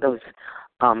wanting those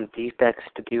defects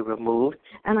to be removed,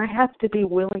 and I have to be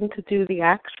willing to do the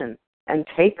action and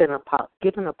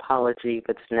give an apology if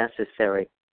it's necessary,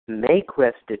 make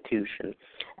restitution,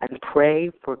 and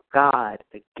pray for God,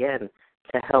 again,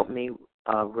 to help me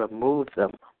remove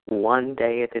them one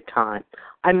day at a time.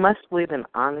 I must live in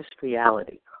honest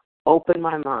reality. Open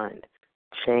my mind.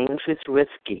 Change is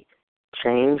risky.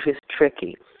 Change is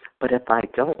tricky. But if I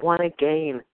don't want to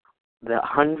gain the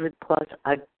 100 plus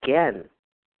again,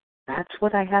 that's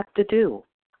what I have to do.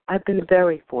 I've been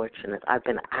very fortunate. I've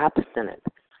been abstinent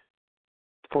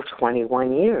for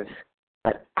 21 years.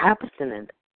 But abstinent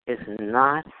is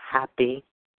not happy.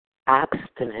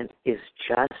 Abstinent is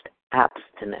just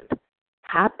abstinent.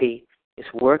 Happy is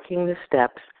working the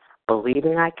steps,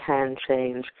 believing I can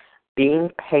change, being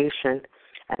patient,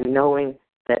 and knowing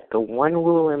that the one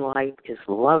rule in life is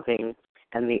loving,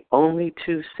 and the only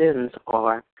two sins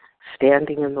are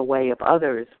standing in the way of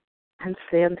others and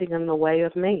standing in the way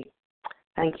of me.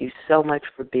 Thank you so much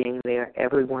for being there,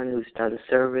 everyone who's done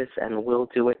service and will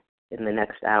do it in the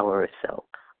next hour or so.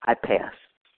 I pass.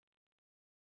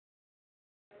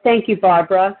 Thank you,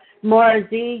 Barbara. Maura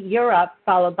Z., you're up,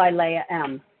 followed by Leah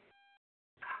M.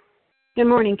 Good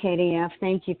morning, KDF.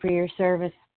 Thank you for your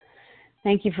service.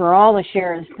 Thank you for all the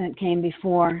shares that came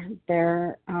before.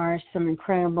 There are some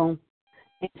incredible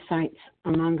insights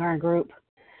among our group.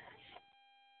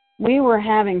 We were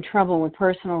having trouble with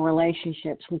personal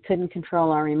relationships. We couldn't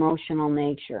control our emotional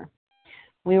nature.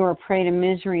 We were a prey to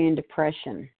misery and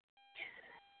depression.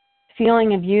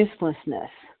 Feeling of uselessness.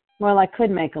 Well, I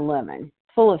could make a living.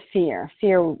 Full of fear.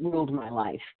 Fear ruled my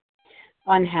life.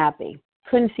 Unhappy.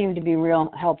 Couldn't seem to be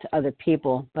real help to other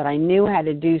people, but I knew how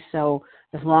to do so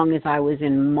as long as I was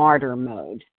in martyr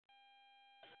mode.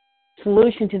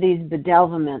 Solution to these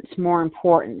bedevilments, more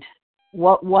important.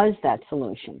 What was that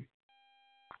solution?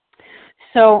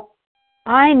 So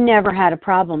I never had a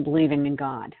problem believing in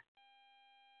God.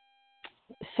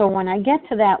 So when I get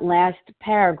to that last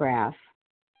paragraph,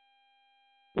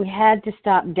 we had to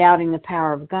stop doubting the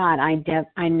power of God.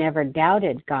 I never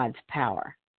doubted God's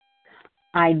power.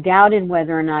 I doubted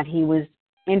whether or not he was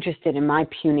interested in my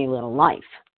puny little life.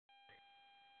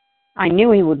 I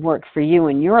knew he would work for you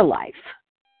in your life,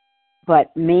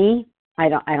 but me, I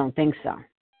don't think so.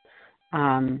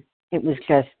 It was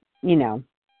just,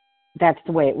 that's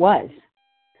the way it was.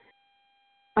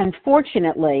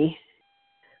 Unfortunately,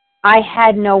 I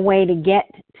had no way to get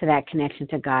to that connection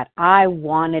to God. I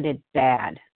wanted it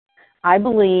bad. I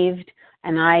believed,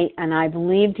 and I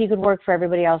believed he could work for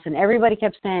everybody else, and everybody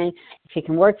kept saying, if he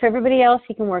can work for everybody else,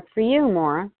 he can work for you,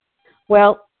 Maura.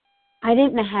 Well, I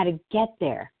didn't know how to get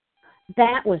there.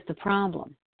 That was the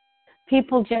problem.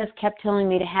 People just kept telling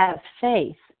me to have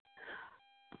faith.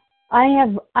 I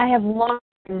have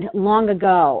learned long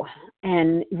ago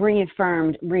and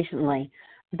reaffirmed recently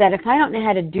that if I don't know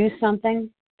how to do something,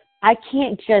 I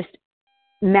can't just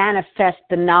manifest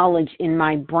the knowledge in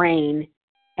my brain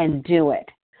and do it.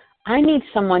 I need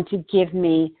someone to give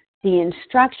me the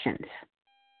instructions.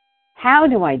 How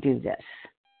do I do this?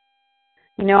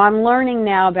 I'm learning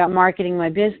now about marketing my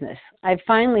business. I've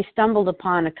finally stumbled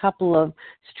upon a couple of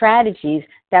strategies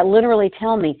that literally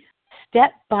tell me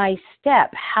step by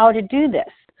step how to do this.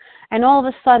 And all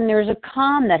of a sudden there's a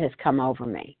calm that has come over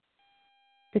me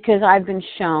because I've been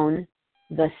shown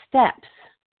the steps.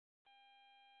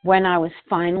 When I was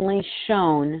finally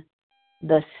shown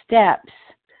the steps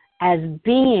as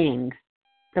being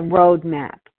the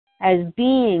roadmap, as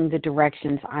being the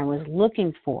directions I was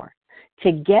looking for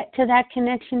to get to that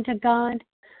connection to God,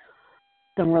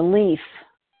 the relief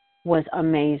was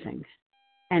amazing.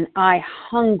 And I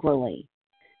hungrily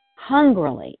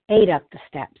ate up the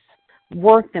steps,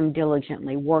 worked them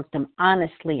diligently, worked them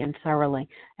honestly and thoroughly,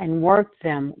 and worked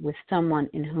them with someone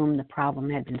in whom the problem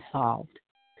had been solved.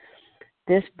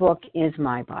 This book is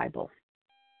my Bible,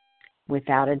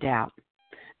 without a doubt.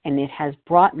 And it has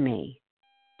brought me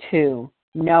to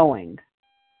knowing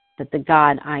that the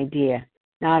God idea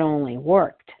not only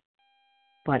worked,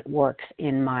 what works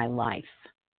in my life.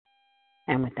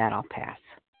 And with that, I'll pass.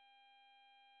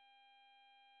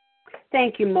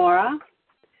 Thank you, Maura.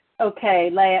 Okay,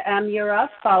 Leah M., you're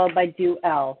up, followed by Do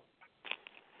L.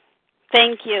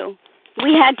 Thank you.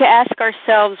 We had to ask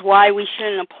ourselves why we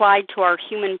shouldn't apply to our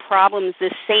human problems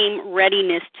the same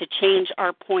readiness to change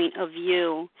our point of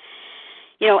view.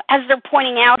 You know, as they're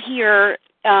pointing out here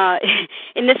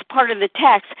in this part of the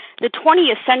text, the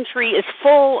 20th century is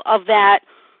full of that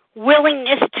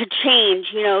willingness to change,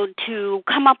 you know, to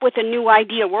come up with a new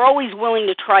idea. We're always willing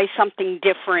to try something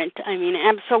different. I mean,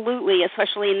 absolutely,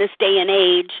 especially in this day and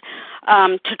age,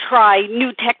 to try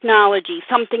new technology,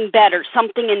 something better,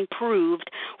 something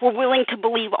improved. We're willing to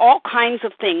believe all kinds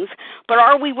of things, but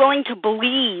are we willing to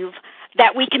believe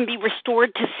that we can be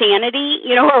restored to sanity?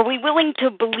 You know, are we willing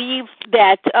to believe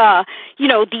that, you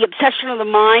know, the obsession of the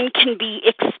mind can be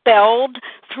expelled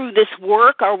through this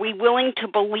work? Are we willing to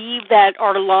believe that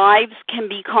our lives can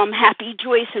become happy,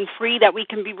 joyous, and free, that we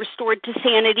can be restored to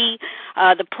sanity?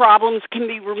 The problems can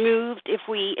be removed if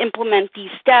we implement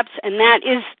these steps, and that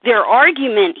is their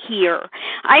argument here.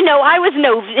 I know I was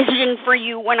no vision for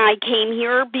you when I came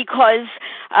here because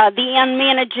the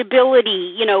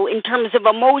unmanageability, you know, in terms of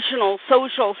emotional,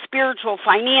 social, spiritual,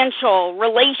 financial,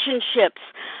 relationships,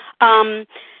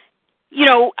 you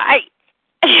know,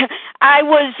 I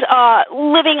was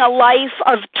living a life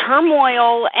of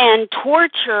turmoil and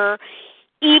torture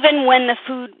even when the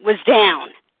food was down.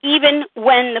 Even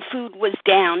when the food was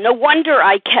down. No wonder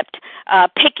I kept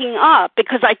picking up,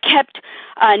 because I kept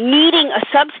needing a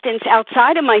substance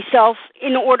outside of myself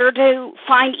in order to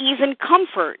find ease and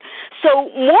comfort. So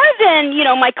more than, you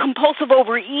know, my compulsive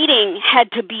overeating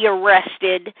had to be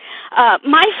arrested,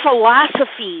 my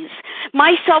philosophies,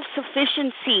 my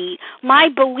self-sufficiency, my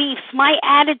beliefs, my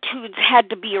attitudes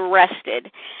had to be arrested.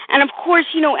 And of course,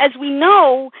 you know, as we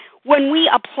know, when we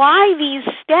apply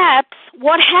these steps,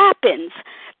 what happens?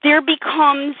 There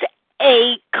becomes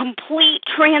a complete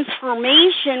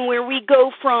transformation where we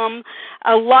go from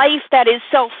a life that is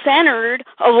self-centered,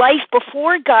 a life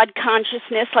before God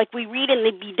consciousness, like we read in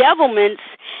the Bedevilments,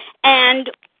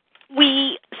 and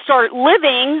we start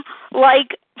living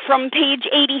like from page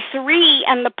 83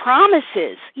 and the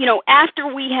promises. You know,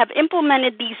 after we have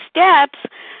implemented these steps,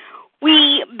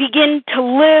 we begin to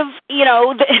live, you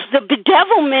know, the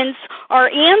bedevilments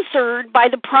are answered by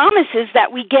the promises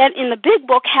that we get in the big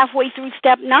book halfway through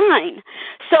step 9.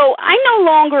 So I no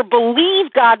longer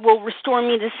believe God will restore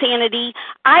me to sanity.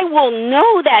 I will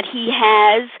know that he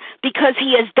has, because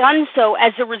he has done so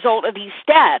as a result of these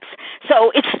steps.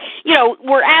 So it's, you know,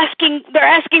 they're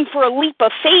asking for a leap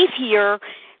of faith here.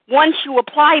 Once you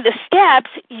apply the steps,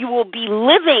 you will be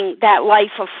living that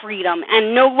life of freedom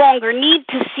and no longer need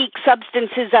to seek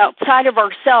substances outside of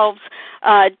ourselves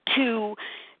to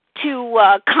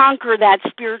conquer that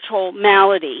spiritual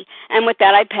malady. And with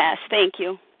that, I pass. Thank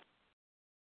you.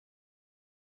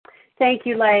 Thank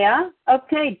you, Leah.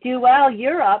 Okay, Duell,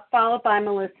 you're up, followed by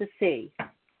Melissa C.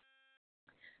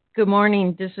 Good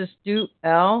morning. This is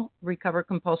Duell, recovered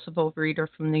compulsive overeater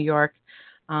from New York.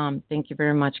 Thank you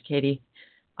very much, Katie.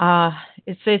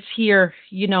 It says here,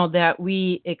 you know, that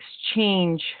we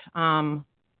exchange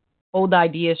old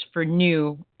ideas for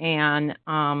new, and,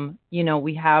 you know,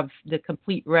 we have the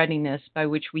complete readiness by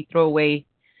which we throw away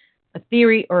a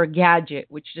theory or a gadget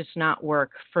which does not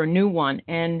work for a new one.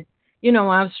 And, you know,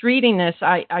 I was reading this,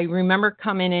 I remember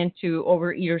coming into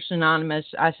Overeaters Anonymous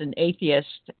as an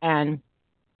atheist and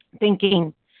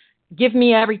thinking, give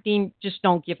me everything, just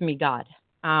don't give me God.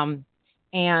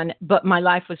 But my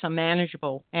life was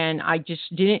unmanageable, and I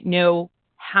just didn't know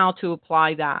how to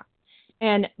apply that.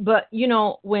 But you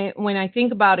know, when I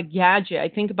think about a gadget, I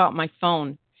think about my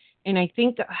phone, and I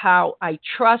think how I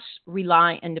trust,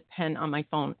 rely, and depend on my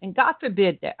phone. And God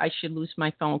forbid that I should lose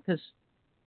my phone, because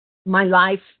my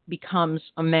life becomes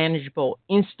unmanageable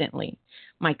instantly.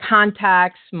 My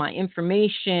contacts, my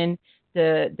information,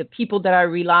 the people that I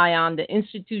rely on, the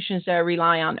institutions that I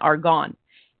rely on are gone.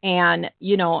 And,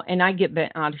 you know, and I get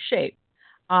bent out of shape.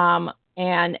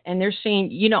 And they're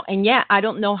saying, you know, and yet I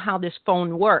don't know how this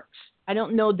phone works. I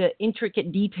don't know the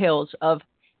intricate details of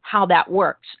how that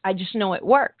works. I just know it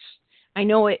works. I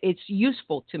know it's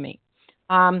useful to me.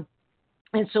 And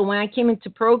so when I came into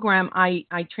program, I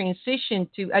transitioned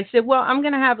to, I said, well, I'm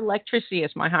going to have electricity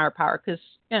as my higher power, because,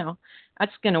 you know,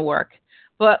 that's going to work.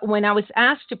 But when I was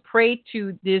asked to pray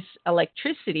to this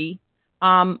electricity,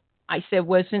 I said,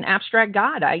 well, it's an abstract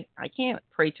God. I can't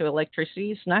pray to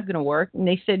electricity. It's not going to work. And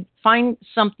they said, find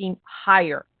something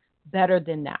higher, better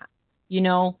than that, you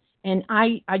know. And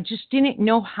I just didn't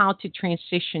know how to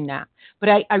transition that. But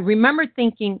I remember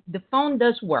thinking, the phone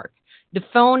does work. The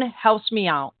phone helps me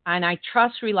out, and I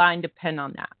trust, rely, and depend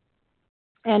on that.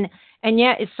 And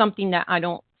yet it's something that I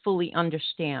don't fully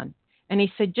understand. And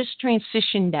he said, just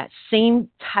transition that same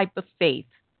type of faith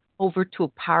over to a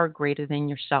power greater than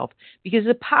yourself, because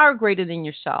the power greater than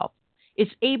yourself is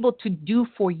able to do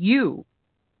for you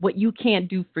what you can't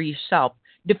do for yourself.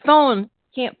 The phone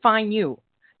can't find you.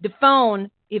 The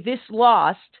phone, if it's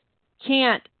lost,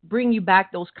 can't bring you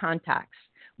back those contacts,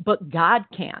 but God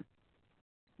can.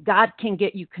 God can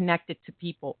get you connected to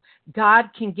people. God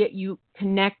can get you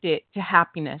connected to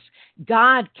happiness.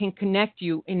 God can connect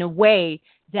you in a way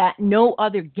that no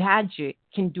other gadget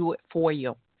can do it for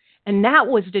you. And that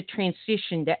was the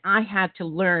transition that I had to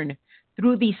learn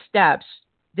through these steps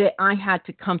that I had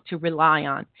to come to rely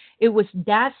on. It was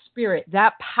that spirit,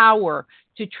 that power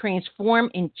to transform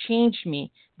and change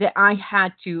me that I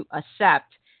had to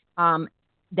accept,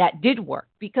 that did work,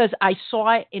 because I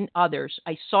saw it in others.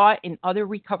 I saw it in other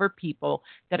recovered people,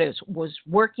 that it was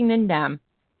working in them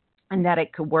and that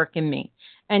it could work in me.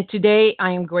 And today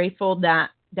I am grateful that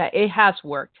it has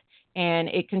worked, and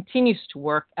it continues to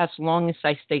work as long as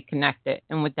I stay connected.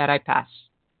 And with that, I pass.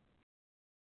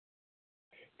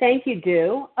 Thank you,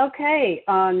 Du. Okay,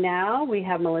 now we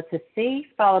have Melissa C.,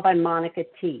 followed by Monica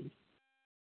T.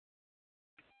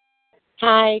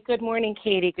 Hi, good morning,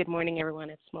 Katie. Good morning, everyone.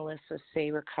 It's Melissa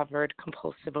C., recovered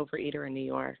compulsive overeater in New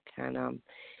York. And,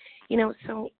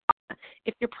 so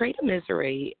if you're prey to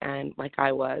misery and like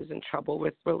I was, in trouble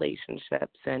with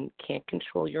relationships and can't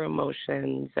control your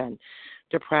emotions and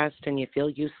depressed and you feel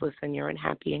useless and you're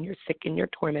unhappy and you're sick and you're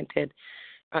tormented,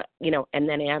 and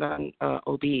then add on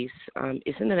obese,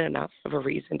 isn't it enough of a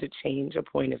reason to change a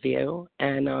point of view?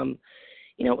 And,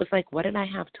 it was like, what did I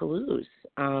have to lose?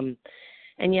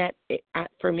 And yet,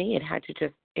 for me, it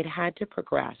had to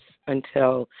progress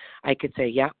until I could say,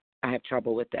 yeah, I have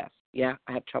trouble with this. Yeah,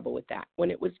 I have trouble with that.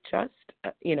 When it was just,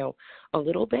 a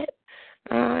little bit,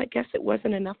 I guess it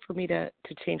wasn't enough for me to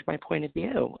change my point of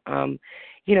view.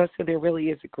 So there really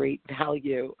is a great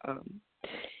value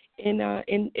in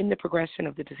the progression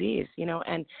of the disease,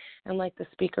 and like the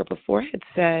speaker before had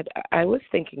said, I was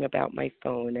thinking about my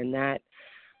phone and that,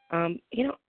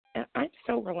 I'm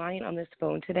so reliant on this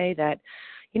phone today that,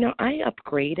 I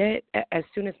upgrade it as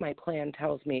soon as my plan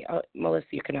tells me, oh, Melissa,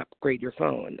 you can upgrade your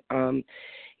phone.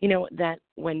 That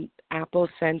when Apple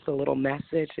sends a little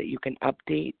message that you can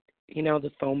update,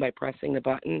 the phone by pressing the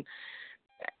button,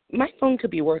 my phone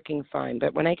could be working fine,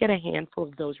 but when I get a handful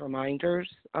of those reminders,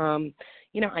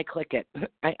 I click it,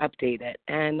 I update it,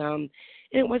 and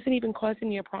it wasn't even causing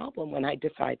me a problem when I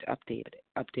decide to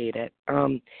update it.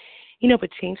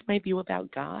 But change my view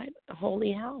about God,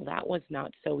 holy hell, that was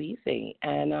not so easy.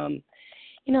 And,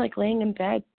 like laying in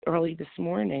bed early this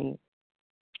morning,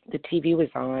 the TV was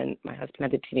on, my husband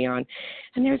had the TV on,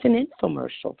 and there's an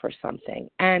infomercial for something.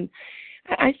 And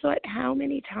I thought how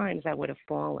many times I would have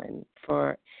fallen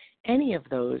for any of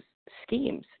those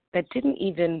schemes that didn't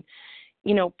even,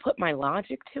 put my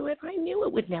logic to it. I knew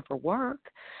it would never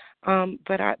work,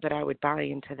 but I would buy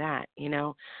into that,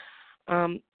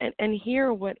 And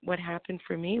here what happened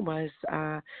for me was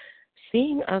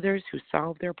seeing others who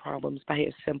solve their problems by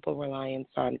a simple reliance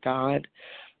on God.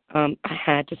 I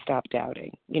had to stop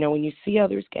doubting. When you see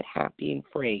others get happy and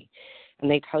free and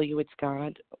they tell you it's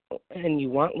God and you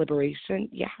want liberation,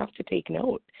 you have to take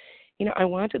note. I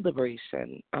wanted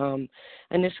liberation.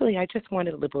 Initially, I just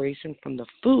wanted liberation from the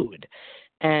food.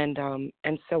 And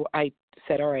so I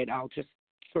said, all right, I'll just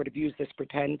sort of use this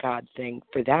pretend God thing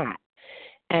for that.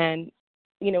 And,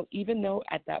 even though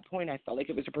at that point I felt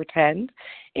like it was a pretend,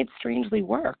 it strangely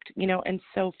worked, And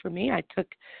so for me, I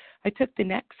took the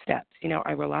next steps.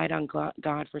 I relied on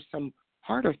God for some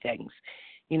harder things,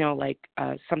 like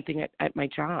something at my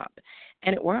job,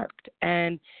 and it worked.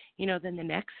 And, then the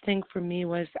next thing for me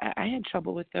was I had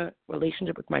trouble with the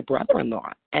relationship with my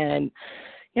brother-in-law. And,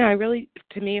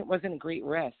 to me, it wasn't a great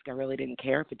risk. I really didn't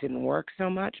care if it didn't work so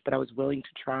much, but I was willing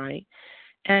to try,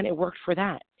 and it worked for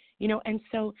that. And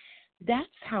so that's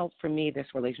how, for me, this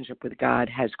relationship with God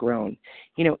has grown.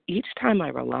 Each time I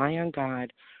rely on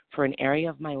God for an area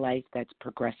of my life that's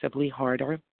progressively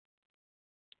harder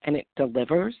and it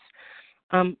delivers,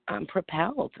 I'm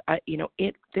propelled.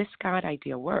 This God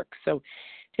idea works. So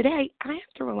today I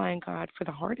have to rely on God for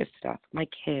the hardest stuff, my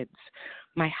kids,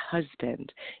 my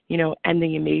husband, and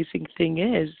the amazing thing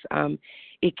is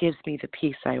it gives me the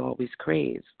peace I always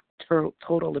crave,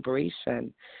 total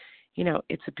liberation.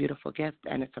 It's a beautiful gift,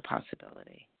 and it's a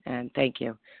possibility. And thank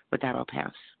you. With that, I'll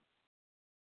pass.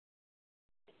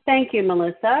 Thank you,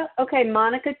 Melissa. Okay,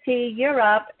 Monica T., you're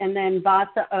up, and then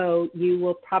Vasa O., you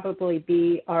will probably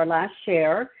be our last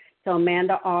share So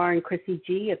Amanda R. and Chrissy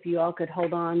G., if you all could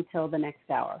hold on till the next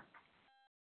hour.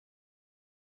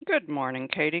 Good morning,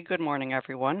 Katie. Good morning,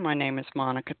 everyone. My name is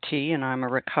Monica T., and I'm a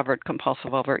recovered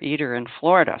compulsive overeater in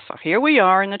Florida. So here we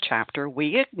are in the chapter,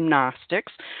 We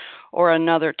Agnostics, or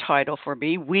another title for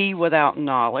me, We Without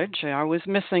Knowledge. I was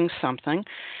missing something.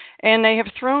 And they have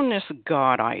thrown this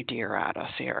God idea at us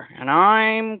here. And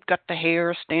I'm got the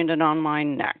hair standing on my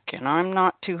neck. And I'm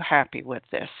not too happy with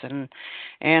this. And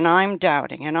I'm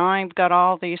doubting. And I've got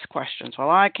all these questions.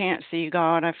 Well, I can't see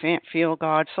God. I can't feel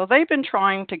God. So they've been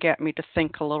trying to get me to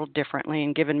think a little differently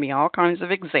and giving me all kinds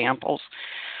of examples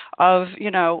of,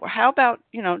 how about,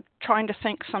 trying to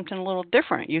think something a little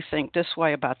different. You think this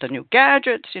way about the new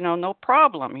gadgets, no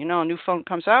problem. A new phone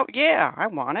comes out. Yeah, I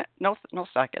want it. No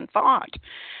second thought.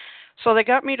 So they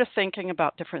got me to thinking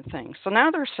about different things. So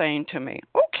now they're saying to me,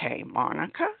 okay,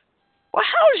 Monica, well,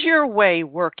 how's your way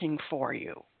working for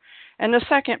you? And the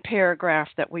second paragraph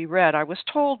that we read, I was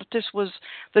told that this was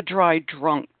the dry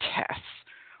drunk test,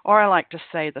 or I like to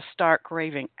say the stark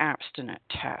raving abstinent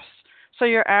test. So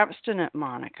you're abstinent,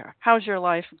 Monica. How's your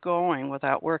life going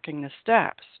without working the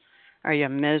steps? Are you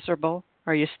miserable?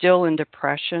 Are you still in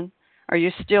depression? Are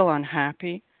you still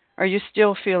unhappy? Are you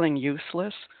still feeling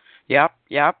useless? Yep.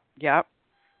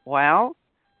 Well,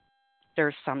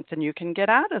 there's something you can get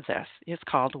out of this. It's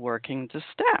called working the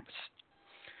steps.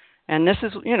 And this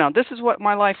is what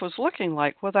my life was looking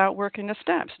like without working the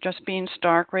steps, just being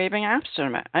stark, raving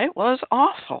abstinent. It was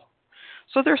awful.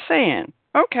 So they're saying,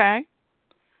 okay,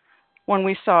 when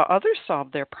we saw others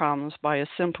solve their problems by a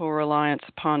simple reliance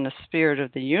upon the spirit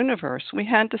of the universe, we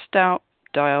had to stop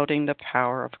doubting the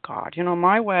power of God.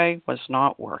 My way was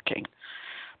not working.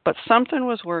 But something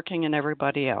was working in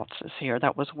everybody else's here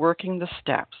that was working the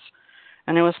steps.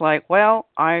 And it was like, well,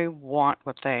 I want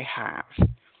what they have.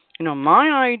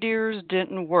 My ideas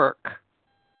didn't work.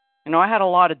 I had a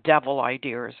lot of devil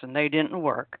ideas and they didn't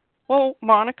work. Well,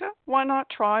 Monica, why not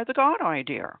try the God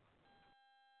idea?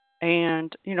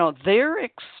 And, their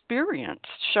experience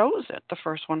shows it. The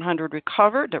first 100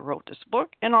 recovered that wrote this book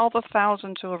and all the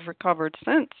thousands who have recovered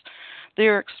since,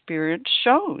 their experience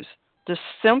shows the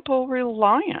simple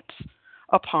reliance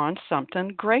upon something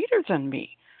greater than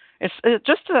me. It's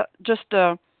just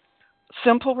a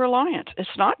simple reliance. It's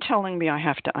not telling me I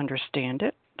have to understand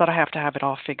it, that I have to have it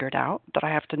all figured out, that I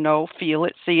have to know, feel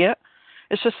it, see it.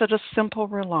 It's just a simple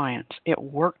reliance. It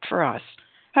worked for us.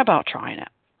 How about trying it?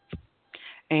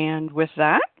 And with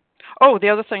that, the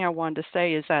other thing I wanted to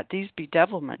say is that these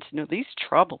bedevilments, these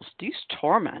troubles, these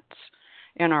torments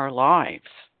in our lives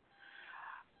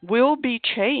will be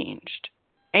changed,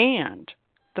 and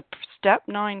the step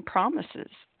 9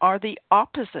 promises are the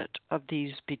opposite of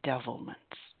these bedevilments.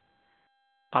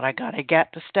 But I got to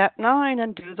get to step 9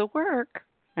 and do the work.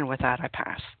 And with that, I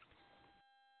pass.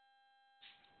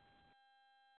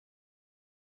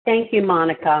 Thank you,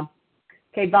 Monica.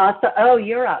 Okay, Vasa,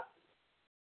 you're up.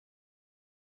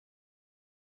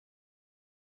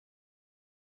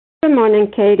 Good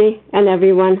morning, Katie and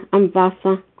everyone. I'm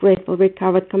Vasa, grateful,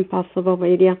 recovered, compulsive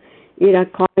overeater,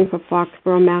 calling for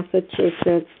Foxborough,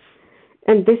 Massachusetts.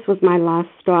 And this was my last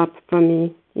stop for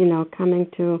me, coming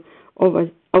to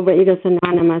Overeaters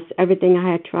Anonymous. Everything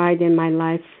I had tried in my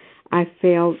life, I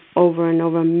failed over and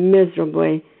over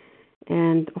miserably.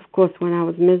 And, of course, when I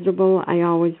was miserable, I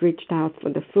always reached out for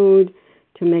the food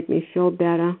to make me feel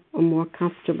better or more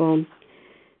comfortable.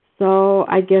 So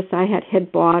I guess I had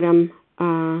hit bottom.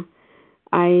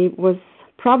 I was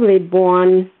probably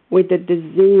born with the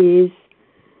disease,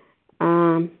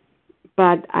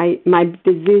 but my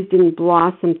disease didn't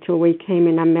blossom till we came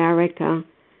in America,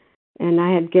 and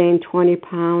I had gained 20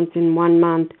 pounds in 1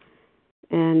 month.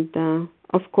 And,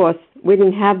 of course, we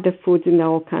didn't have the foods in the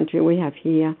old country we have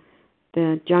here,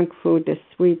 the junk food, the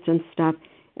sweets and stuff.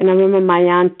 And I remember my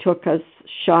aunt took us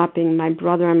shopping, my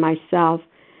brother and myself.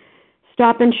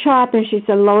 Stop and shop, and she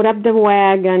said, load up the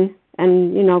wagon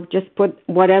and, just put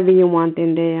whatever you want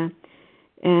in there.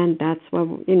 And that's what,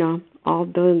 all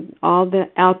the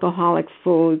alcoholic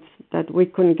foods that we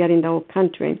couldn't get in the old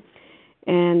country.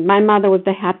 And my mother was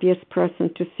the happiest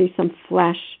person to see some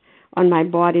flesh on my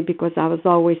body because I was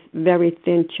always a very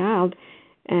thin child.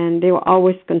 And they were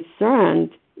always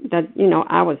concerned that,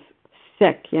 I was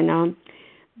sick,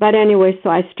 But anyway, so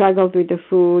I struggled with the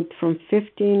food from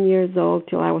 15 years old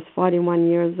till I was 41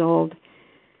 years old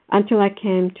until I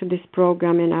came to this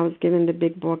program and I was given the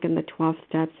big book and the 12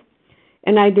 steps.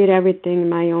 And I did everything in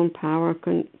my own power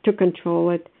to control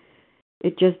it.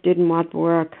 It just didn't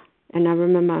work. And I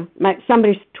remember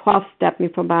somebody 12-stepped me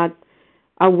for about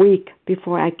a week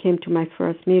before I came to my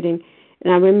first meeting.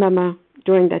 And I remember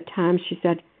during that time she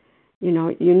said,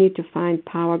 you need to find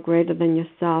power greater than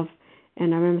yourself.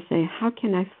 And I remember saying, how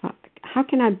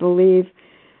can I believe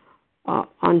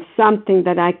on something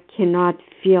that I cannot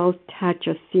feel, touch,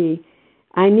 or see?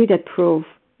 I needed proof,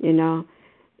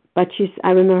 But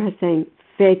I remember her saying,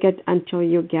 fake it until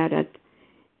you get it.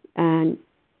 And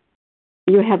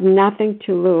you have nothing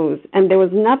to lose. And there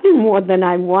was nothing more than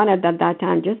I wanted at that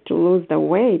time, just to lose the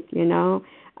weight,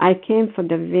 I came for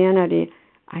the vanity.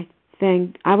 I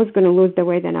think I was going to lose the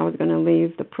weight and I was going to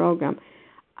leave the program.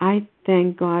 I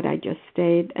thank God I just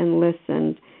stayed and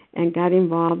listened and got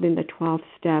involved in the 12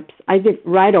 steps. I did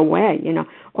right away,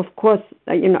 Of course,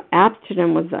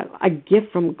 abstinence was a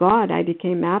gift from God. I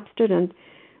became abstinent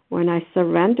when I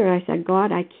surrendered. I said,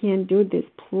 God, I can't do this.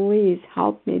 Please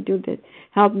help me do this.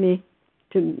 Help me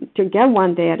to get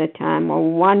one day at a time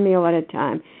or one meal at a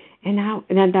time. And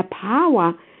then the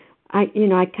power, I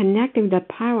connected with the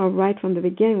power right from the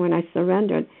beginning when I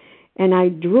surrendered. And I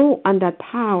drew on that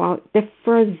power. The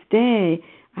first day,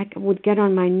 I would get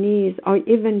on my knees, or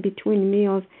even between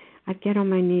meals, I'd get on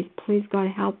my knees. Please, God,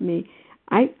 help me.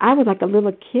 I was like a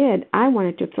little kid. I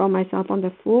wanted to throw myself on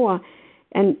the floor.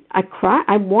 And I cried.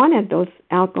 I wanted those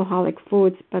alcoholic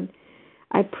foods, but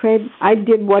I prayed. I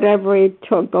did whatever it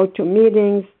took, go to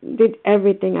meetings, did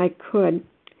everything I could.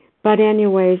 But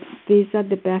anyways, these are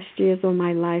the best years of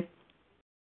my life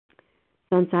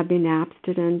since I've been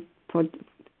abstinent for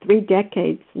 3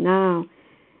 decades now.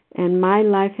 And my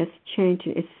life has changed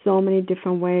in so many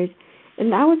different ways.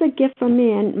 And that was a gift for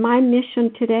me. And my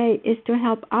mission today is to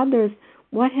help others.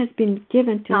 What has been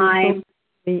given to me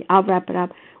freely, I'll wrap it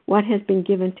up. What has been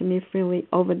given to me freely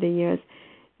over the years.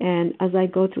 And as I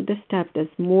go through the steps, there's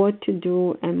more to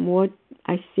do and more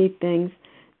I see things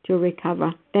to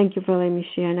recover. Thank you for letting me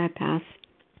share, and I pass.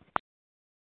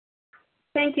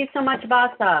 Thank you so much,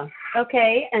 Vasa.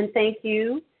 Okay, and thank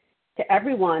you to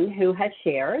everyone who has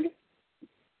shared.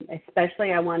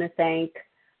 Especially I want to thank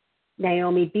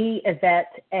Naomi B.,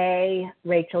 Yvette A.,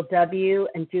 Rachel W.,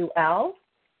 and Du L.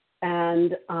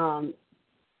 And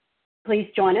please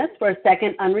join us for a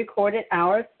second unrecorded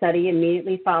hour of study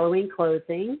immediately following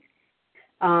closing.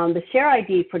 The share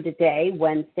ID for today,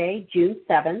 Wednesday, June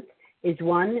 7th, is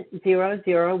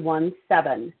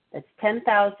 10017. That's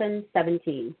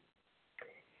 10,017.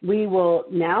 We will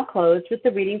now close with the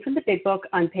reading from the Big Book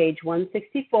on page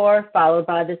 164, followed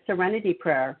by the Serenity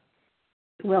Prayer.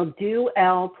 Will Du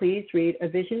L. please read A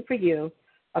Vision for You?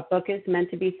 A book is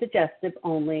meant to be suggestive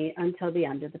only until the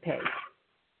end of the page.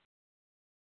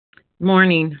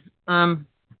 Morning.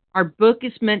 Our book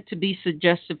is meant to be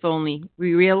suggestive only.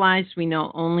 We realize we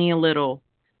know only a little.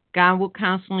 God will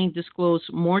constantly disclose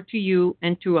more to you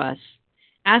and to us.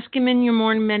 Ask him in your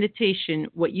morning meditation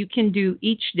what you can do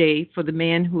each day for the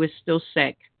man who is still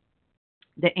sick.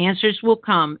 The answers will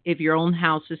come if your own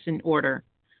house is in order.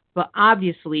 But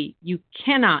obviously, you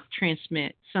cannot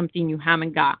transmit something you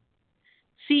haven't got.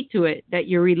 See to it that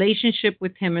your relationship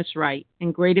with him is right,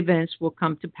 and great events will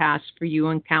come to pass for you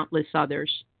and countless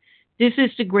others. This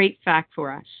is the great fact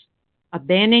for us.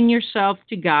 Abandon yourself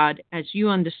to God as you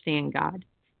understand God.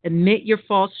 Admit your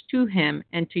faults to him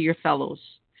and to your fellows.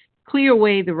 Clear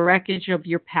away the wreckage of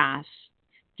your past.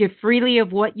 Give freely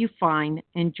of what you find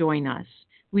and join us.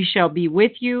 We shall be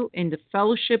with you in the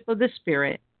fellowship of the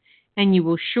Spirit, and you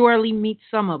will surely meet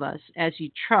some of us as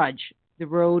you trudge the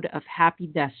road of happy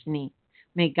destiny.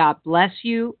 May God bless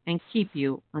you and keep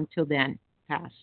you until then. Pass.